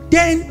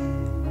 then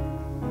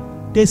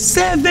the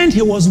servant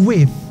he was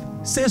with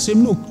says to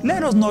him, "Look,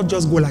 let us not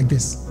just go like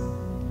this.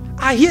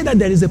 I hear that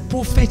there is a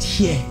prophet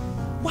here.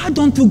 Why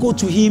don't you go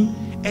to him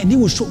and he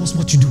will show us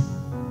what to do?"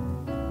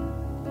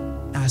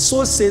 Now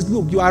Saul says,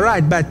 "Look, you are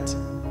right, but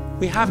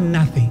we have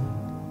nothing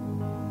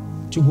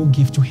to go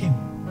give to him.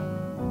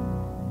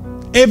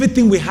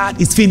 Everything we had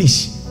is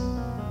finished.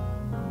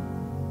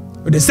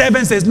 But the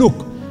servant says, look,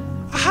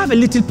 I have a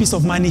little piece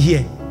of money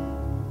here.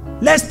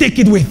 Let's take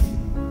it with.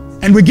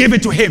 And we give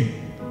it to him.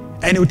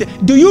 And he will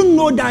do you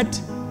know that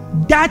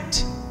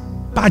that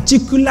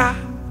particular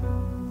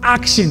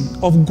action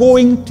of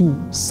going to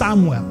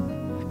Samuel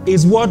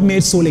is what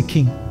made Saul a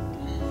king?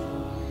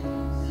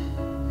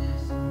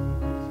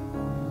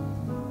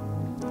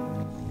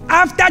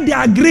 After they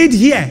agreed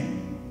here,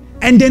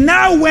 and they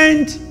now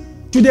went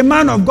to the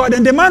man of God,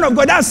 and the man of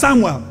God, that's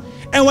Samuel.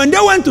 And when they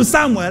went to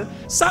Samuel,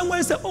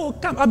 Samuel said, oh,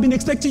 come, I've been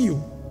expecting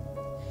you.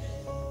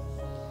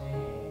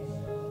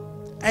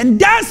 And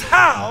that's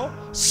how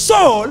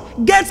Saul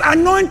gets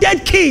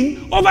anointed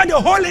king over the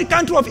whole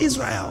country of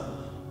Israel.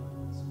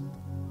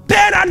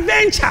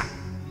 Peradventure.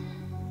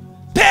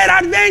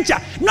 Peradventure.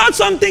 Not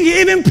something he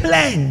even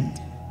planned.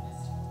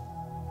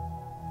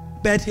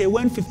 But he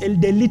went with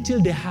the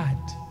little they had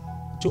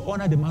to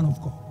honor the man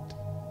of God.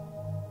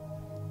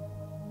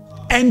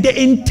 And the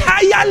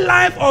entire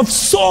life of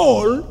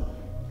Saul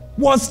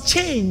was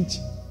changed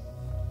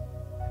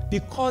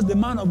because the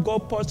man of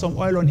God poured some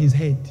oil on his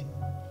head.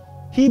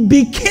 He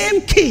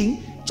became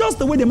king just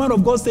the way the man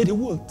of God said he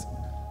would.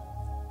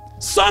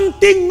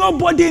 Something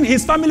nobody in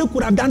his family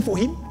could have done for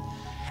him.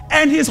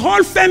 And his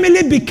whole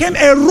family became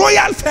a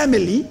royal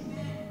family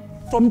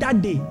from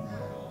that day.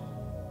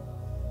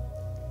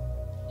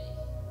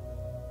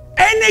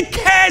 Any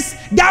curse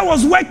that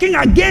was working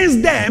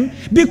against them,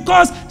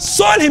 because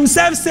Saul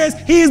himself says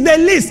he is the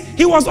least.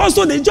 He was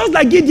also just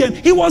like Gideon,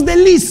 he was the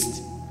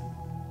least.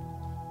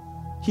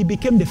 He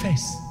became the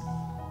first.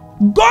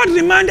 God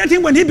reminded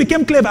him when he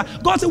became clever.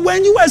 God said,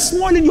 when you were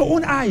small in your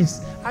own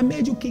eyes, I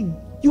made you king.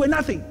 You were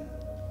nothing.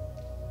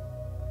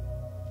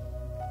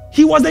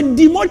 He was a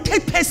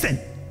demoted person.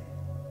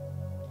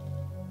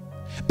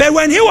 But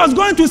when he was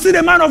going to see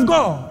the man of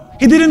God,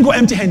 he didn't go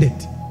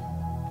empty-handed.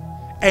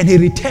 And he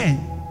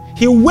returned.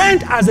 He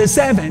went as a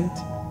servant.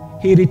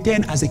 He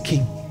returned as a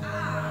king.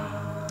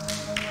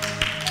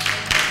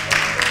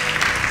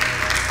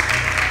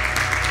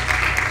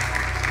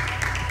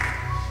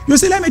 You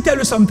see, let me tell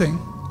you something.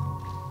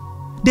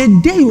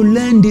 The day you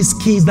learn these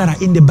keys that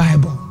are in the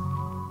Bible,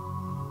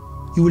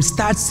 you will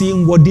start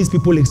seeing what these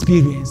people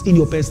experience in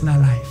your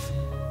personal life.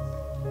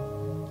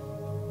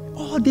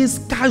 All these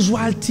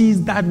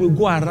casualties that we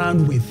go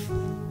around with.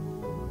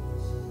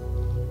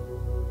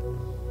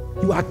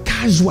 You are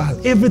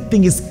casual.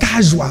 Everything is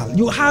casual.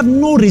 You have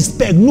no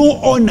respect, no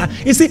honor.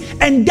 You see,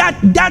 and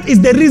that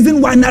is the reason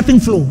why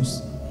nothing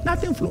flows.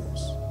 Nothing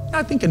flows.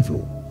 Nothing can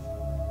flow.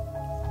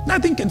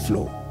 Nothing can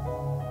flow.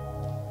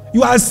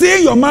 You are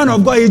seeing your man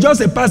of God, he's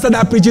just a pastor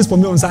that preaches for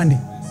me on Sunday.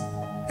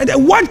 And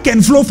then what can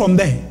flow from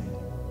there?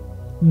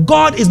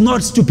 God is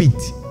not stupid.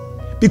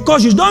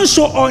 Because you don't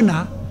show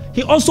honor,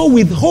 he also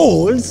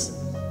withholds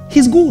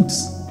his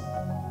goods.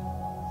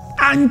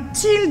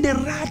 Until the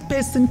right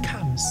person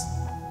comes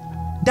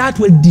that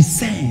will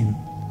discern,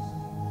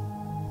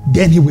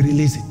 then he will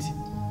release it.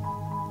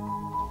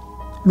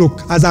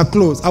 Look, as I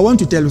close, I want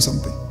to tell you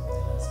something.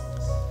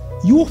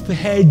 You've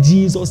heard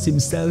Jesus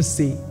himself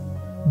say,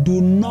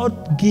 do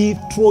not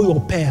throw your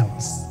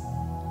pearls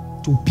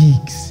to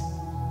pigs.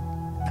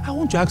 I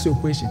want to ask you a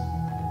question.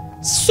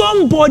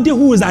 Somebody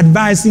who is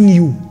advising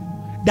you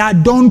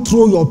that don't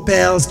throw your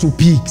pearls to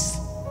pigs,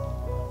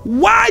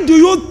 why do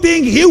you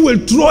think he will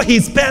throw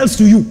his pearls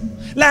to you?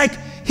 Like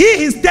he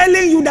is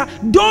telling you that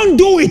don't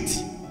do it.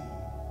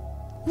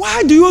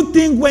 Why do you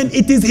think when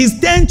it is his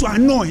turn to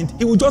anoint,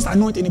 he will just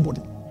anoint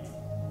anybody?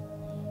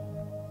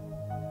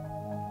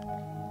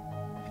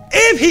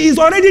 If he is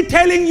already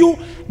telling you,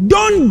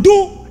 don't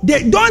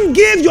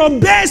give your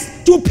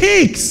best to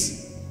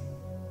pigs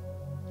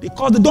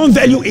because they don't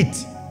value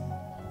it.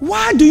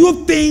 Why do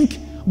you think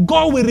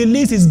God will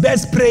release his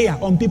best prayer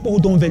on people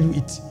who don't value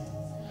it?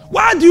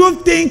 Why do you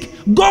think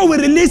God will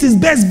release his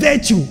best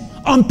virtue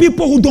on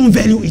people who don't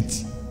value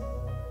it?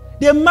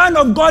 The man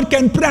of God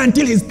can pray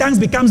until his tongue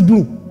becomes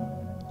blue.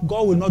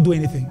 God will not do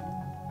anything.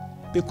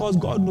 Because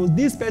God knows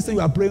this person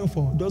you are praying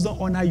for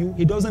doesn't honor you.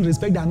 He doesn't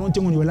respect the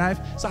anointing on your life.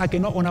 So I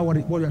cannot honor what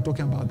you are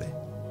talking about there.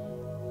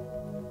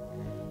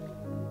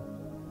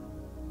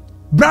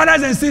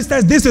 Brothers and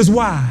sisters, this is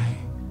why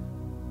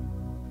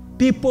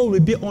people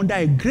will be under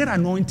a great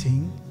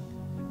anointing,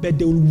 but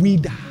they will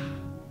wither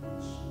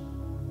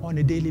on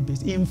a daily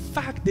basis. In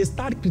fact, they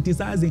start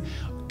criticizing.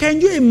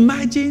 Can you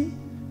imagine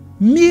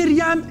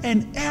Miriam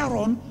and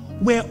Aaron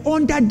were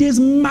under this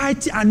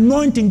mighty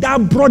anointing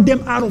that brought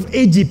them out of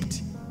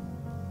Egypt?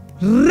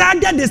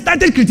 Rather, they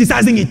started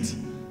criticizing it.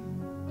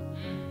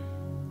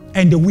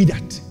 And they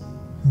withered.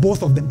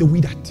 Both of them, they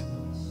withered.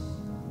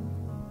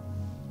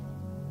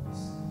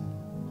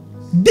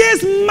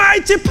 This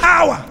mighty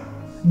power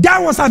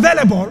that was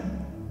available,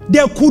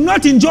 they could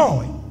not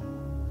enjoy.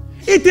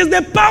 It is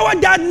the power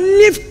that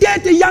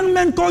lifted a young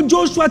man called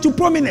Joshua to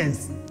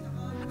prominence.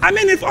 I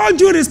mean, with all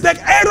due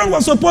respect, Aaron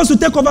was supposed to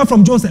take over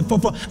from Joseph.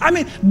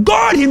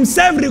 God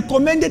himself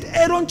recommended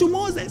Aaron to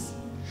Moses.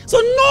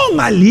 So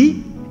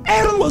normally,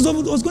 Aaron was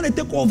going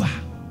to take over.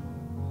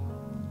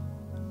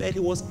 But he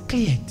was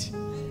cleared.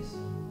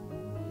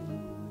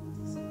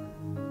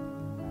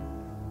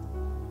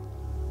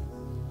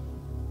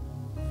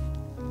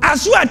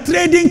 As you are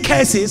trading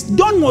curses,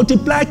 don't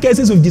multiply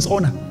curses with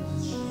dishonor.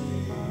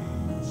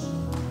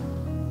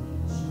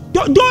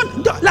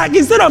 Don't like,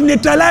 instead of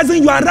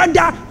neutralizing, you are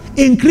rather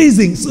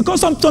increasing.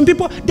 Because some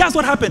people, that's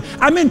what happened.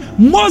 I mean,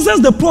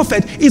 Moses the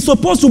prophet is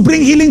supposed to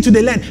bring healing to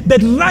the land,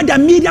 but rather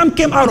Miriam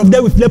came out of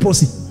there with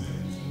leprosy.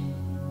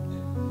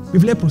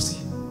 With leprosy.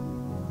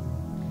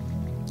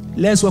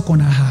 Let's work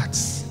on our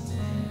hearts.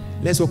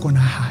 Let's work on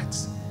our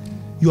hearts.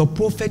 Your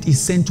prophet is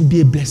sent to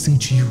be a blessing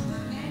to you.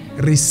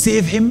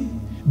 Receive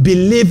him,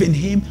 believe in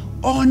him,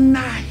 honor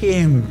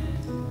him.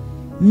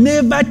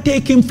 Never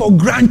take him for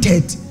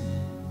granted.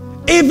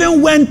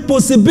 Even when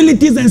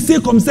possibilities and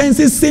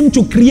circumstances seem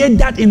to create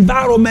that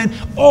environment,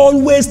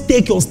 always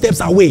take your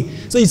steps away.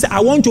 So you say, I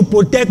want to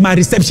protect my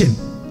reception.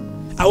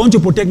 I want to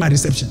protect my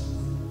reception.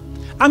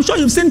 I'm sure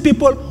you've seen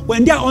people,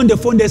 when they are on the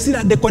phone, they see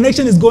that the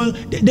connection is going,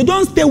 they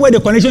don't stay where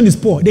the connection is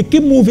poor. They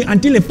keep moving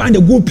until they find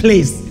a good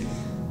place.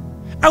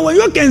 And when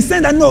you can say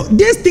that, no,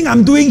 this thing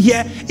I'm doing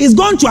here is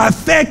going to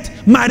affect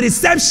my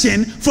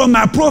reception from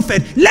my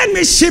prophet, let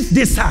me shift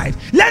this side.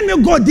 Let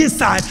me go this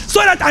side so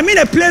that I'm in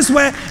a place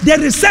where the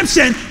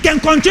reception can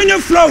continue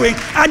flowing.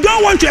 I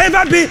don't want to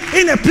ever be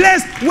in a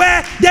place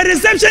where the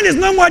reception is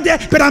no more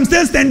there, but I'm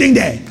still standing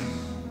there.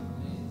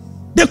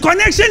 The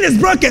connection is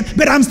broken,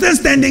 but I'm still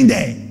standing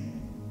there.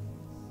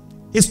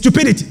 It's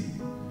stupidity.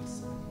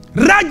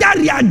 Rather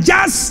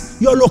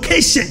readjust your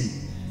location.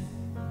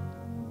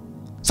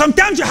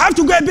 Sometimes you have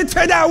to go a bit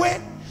further away.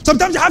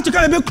 Sometimes you have to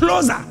come a bit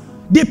closer,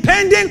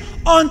 depending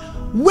on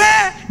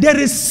where the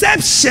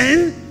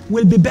reception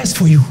will be best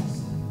for you.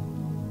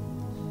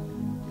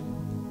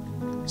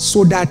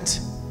 So that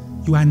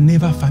you are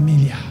never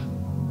familiar.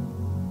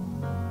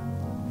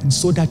 And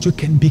so that you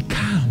can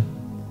become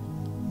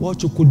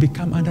what you could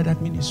become under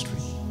that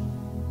ministry.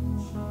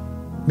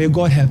 May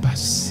God help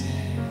us.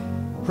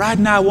 Right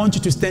now, I want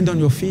you to stand on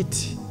your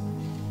feet.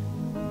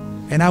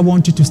 And I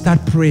want you to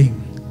start praying.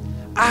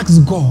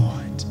 Ask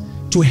God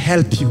to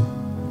help you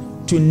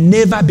to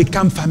never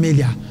become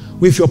familiar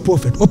with your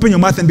prophet. Open your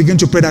mouth and begin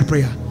to pray that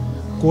prayer.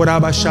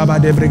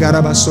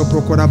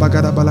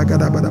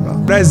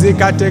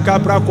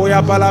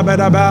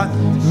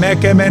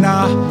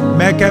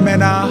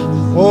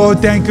 Oh,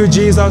 thank you,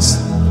 Jesus.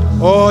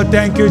 Oh,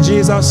 thank you,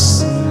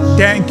 Jesus.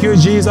 Thank you,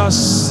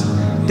 Jesus.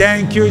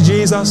 Thank you,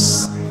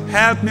 Jesus.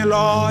 Help me,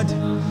 Lord.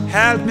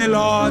 Help me,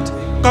 Lord.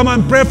 Come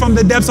on, pray from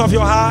the depths of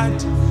your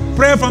heart.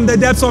 Pray from the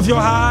depths of your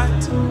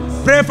heart.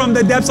 Pray from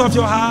the depths of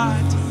your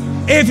heart.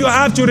 If you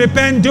have to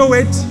repent, do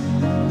it.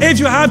 If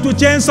you have to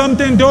change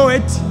something, do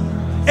it.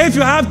 If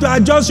you have to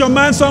adjust your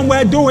mind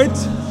somewhere, do it.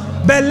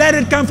 But let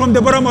it come from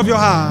the bottom of your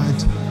heart.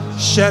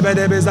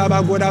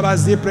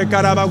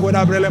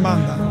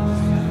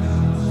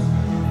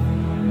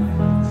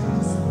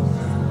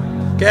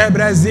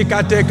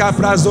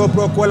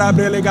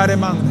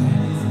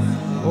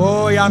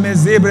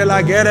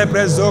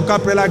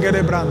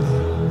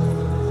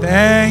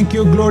 Thank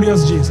you,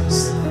 glorious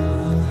Jesus.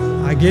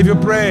 I give you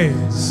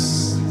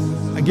praise.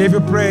 I give you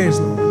praise,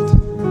 Lord.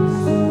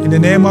 In the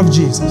name of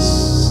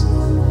Jesus.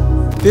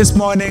 This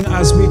morning,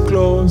 as we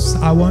close,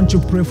 I want to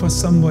pray for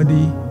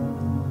somebody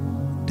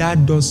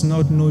that does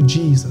not know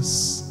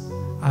Jesus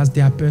as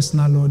their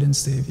personal Lord and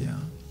Savior.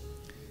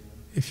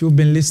 If you've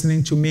been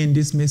listening to me in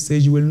this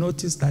message, you will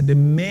notice that the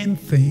main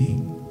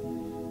thing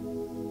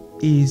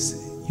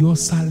is your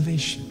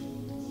salvation.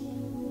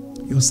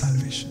 Your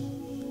salvation.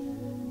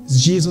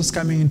 Is Jesus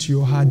coming into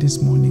your heart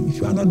this morning? If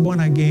you are not born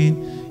again,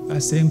 you are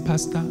saying,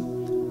 Pastor,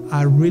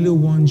 I really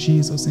want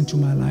Jesus into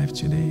my life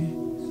today.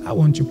 I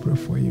want to pray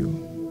for you.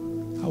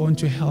 I want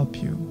to help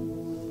you.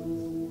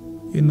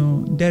 You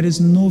know, there is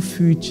no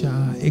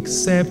future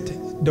except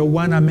the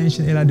one I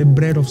mentioned earlier, the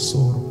bread of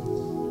sorrow.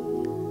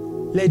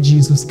 Let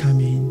Jesus come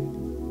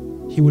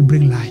in. He will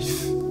bring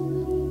life.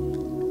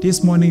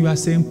 This morning you are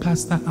saying,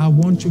 Pastor, I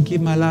want to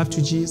give my life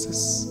to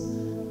Jesus.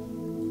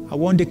 I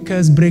want the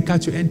curse breaker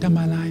to enter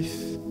my life.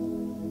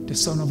 The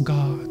Son of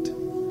God.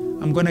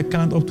 I'm going to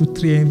count up to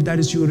 3. If that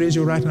is you, raise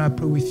your right hand. I'll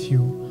pray with you.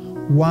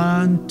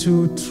 1,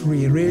 2,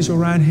 3. Raise your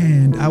right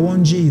hand. I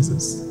want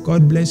Jesus.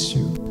 God bless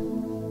you.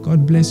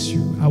 God bless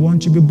you. I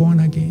want you to be born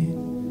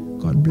again.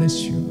 God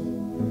bless you.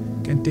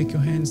 You can take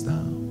your hands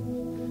down.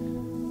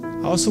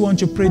 I also want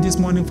to pray this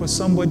morning for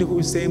somebody who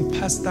is saying,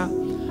 Pastor,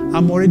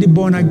 I'm already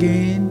born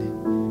again,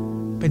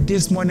 but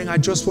this morning I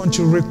just want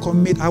to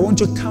recommit. I want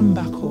to come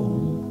back home.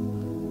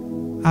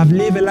 I've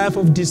lived a life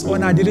of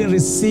dishonor. I didn't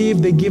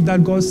receive the gift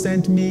that God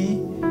sent me.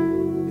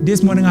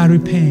 This morning I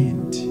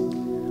repent.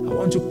 I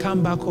want to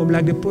come back home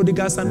like the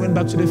prodigal son went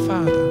back to the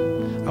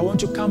father. I want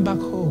to come back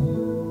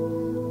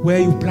home where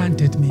you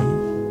planted me.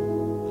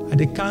 At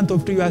the count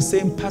of 3, you are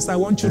saying, Pastor, I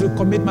want you to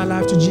commit my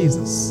life to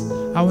Jesus.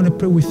 I want to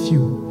pray with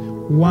you.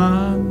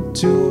 1,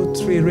 2,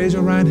 3. Raise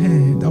your right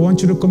hand. I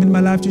want you to commit my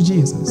life to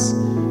Jesus.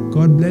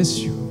 God bless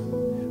you.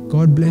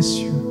 God bless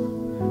you.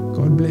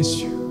 God bless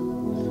you.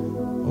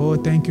 Oh,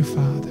 thank you,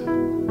 Father.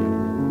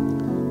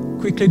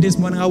 Quickly this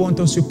morning, I want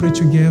us to pray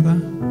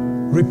together.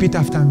 Repeat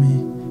after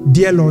me.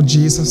 Dear Lord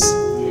Jesus,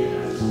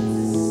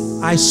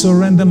 I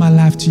surrender my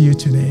life to you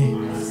today.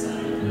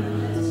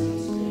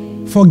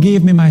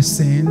 Forgive me my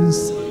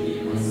sins.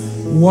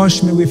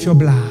 Wash me with your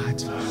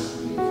blood.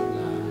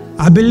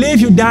 I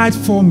believe you died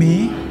for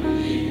me.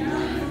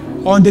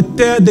 On the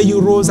third day you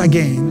rose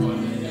again,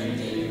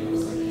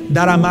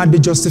 that I might be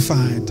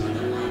justified.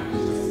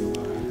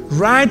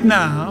 Right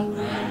now,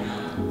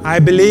 I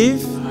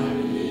believe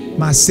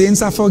my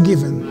sins are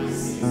forgiven.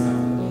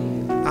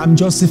 I'm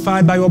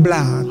justified by your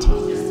blood.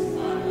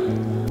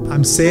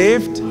 I'm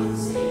saved.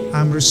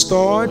 I'm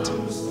restored.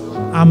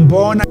 I'm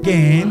born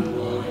again.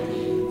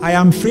 I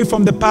am free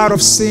from the power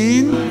of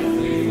sin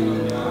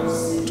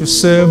to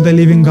serve the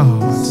living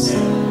God.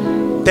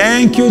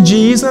 Thank you,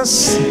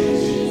 Jesus,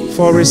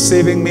 for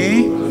receiving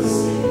me.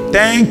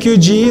 Thank you,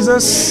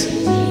 Jesus,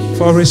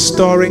 for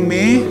restoring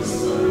me.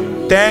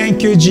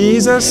 Thank you,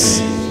 Jesus,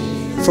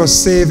 for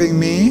saving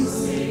me.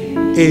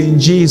 In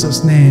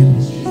Jesus' name,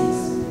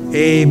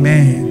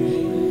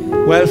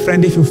 amen. Well,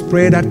 friend, if you've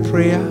prayed that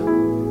prayer,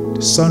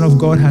 the Son of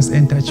God has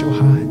entered your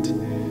heart.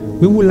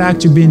 We would like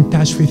to be in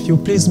touch with you.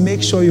 Please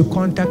make sure you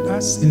contact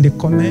us in the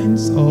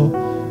comments or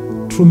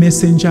through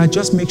Messenger.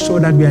 Just make sure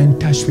that we are in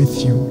touch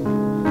with you.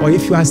 Or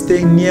if you are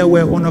staying near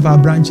where one of our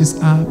branches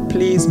are,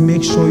 please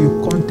make sure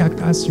you contact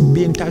us, you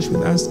be in touch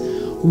with us.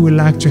 We would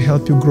like to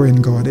help you grow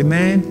in God.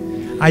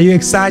 Amen. Are you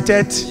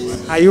excited?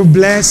 Are you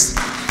blessed?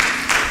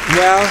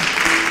 Well,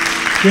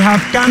 we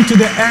have come to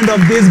the end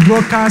of this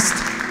broadcast,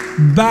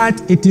 but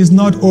it is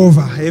not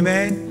over.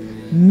 Amen.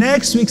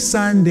 Next week,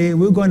 Sunday,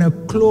 we're going to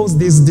close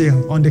this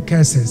deal on the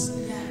curses.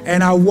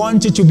 And I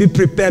want you to be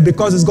prepared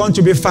because it's going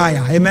to be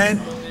fire. Amen.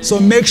 So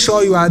make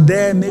sure you are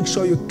there. Make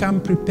sure you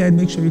come prepared.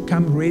 Make sure you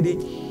come ready.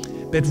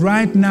 But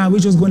right now, we're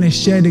just going to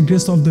share the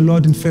grace of the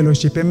Lord in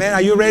fellowship. Amen.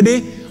 Are you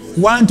ready?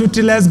 1, 2,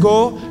 3, let's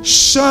go.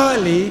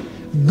 Surely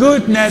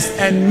goodness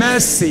and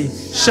mercy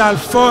shall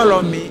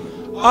follow me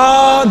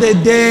all the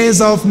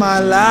days of my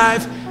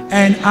life,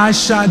 and I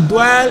shall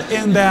dwell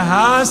in the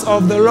house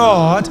of the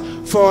Lord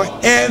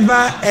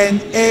forever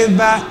and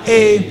ever.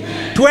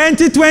 Amen.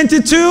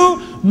 2022,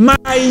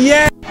 my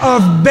year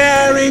of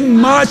bearing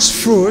much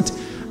fruit.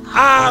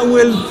 I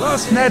will not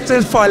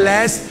settle for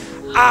less.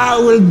 I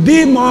will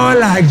be more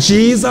like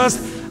Jesus.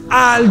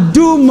 I'll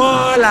do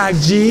more like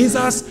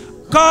Jesus.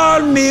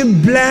 Call me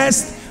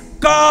blessed.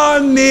 Call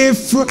me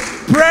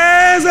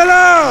praise the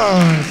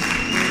Lord.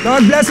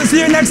 God bless you. See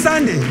you next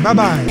Sunday.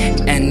 Bye-bye.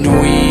 And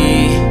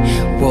we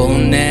will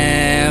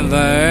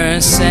never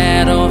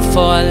settle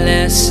for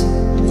less.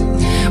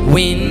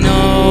 We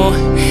know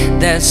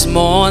there's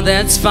more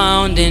that's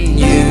found in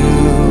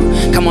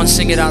you. Come on,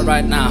 sing it out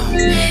right now.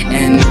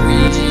 And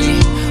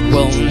we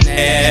will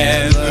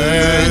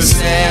never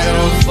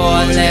settle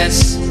for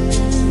less.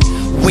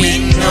 We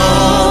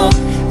know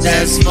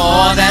there's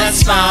more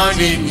that's found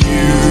in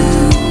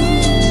you.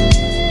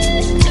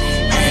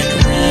 And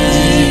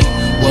we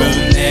will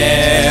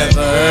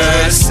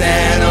never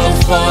settle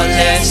for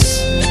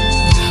less.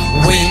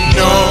 We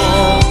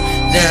know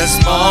there's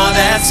more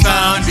that's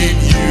found in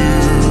you.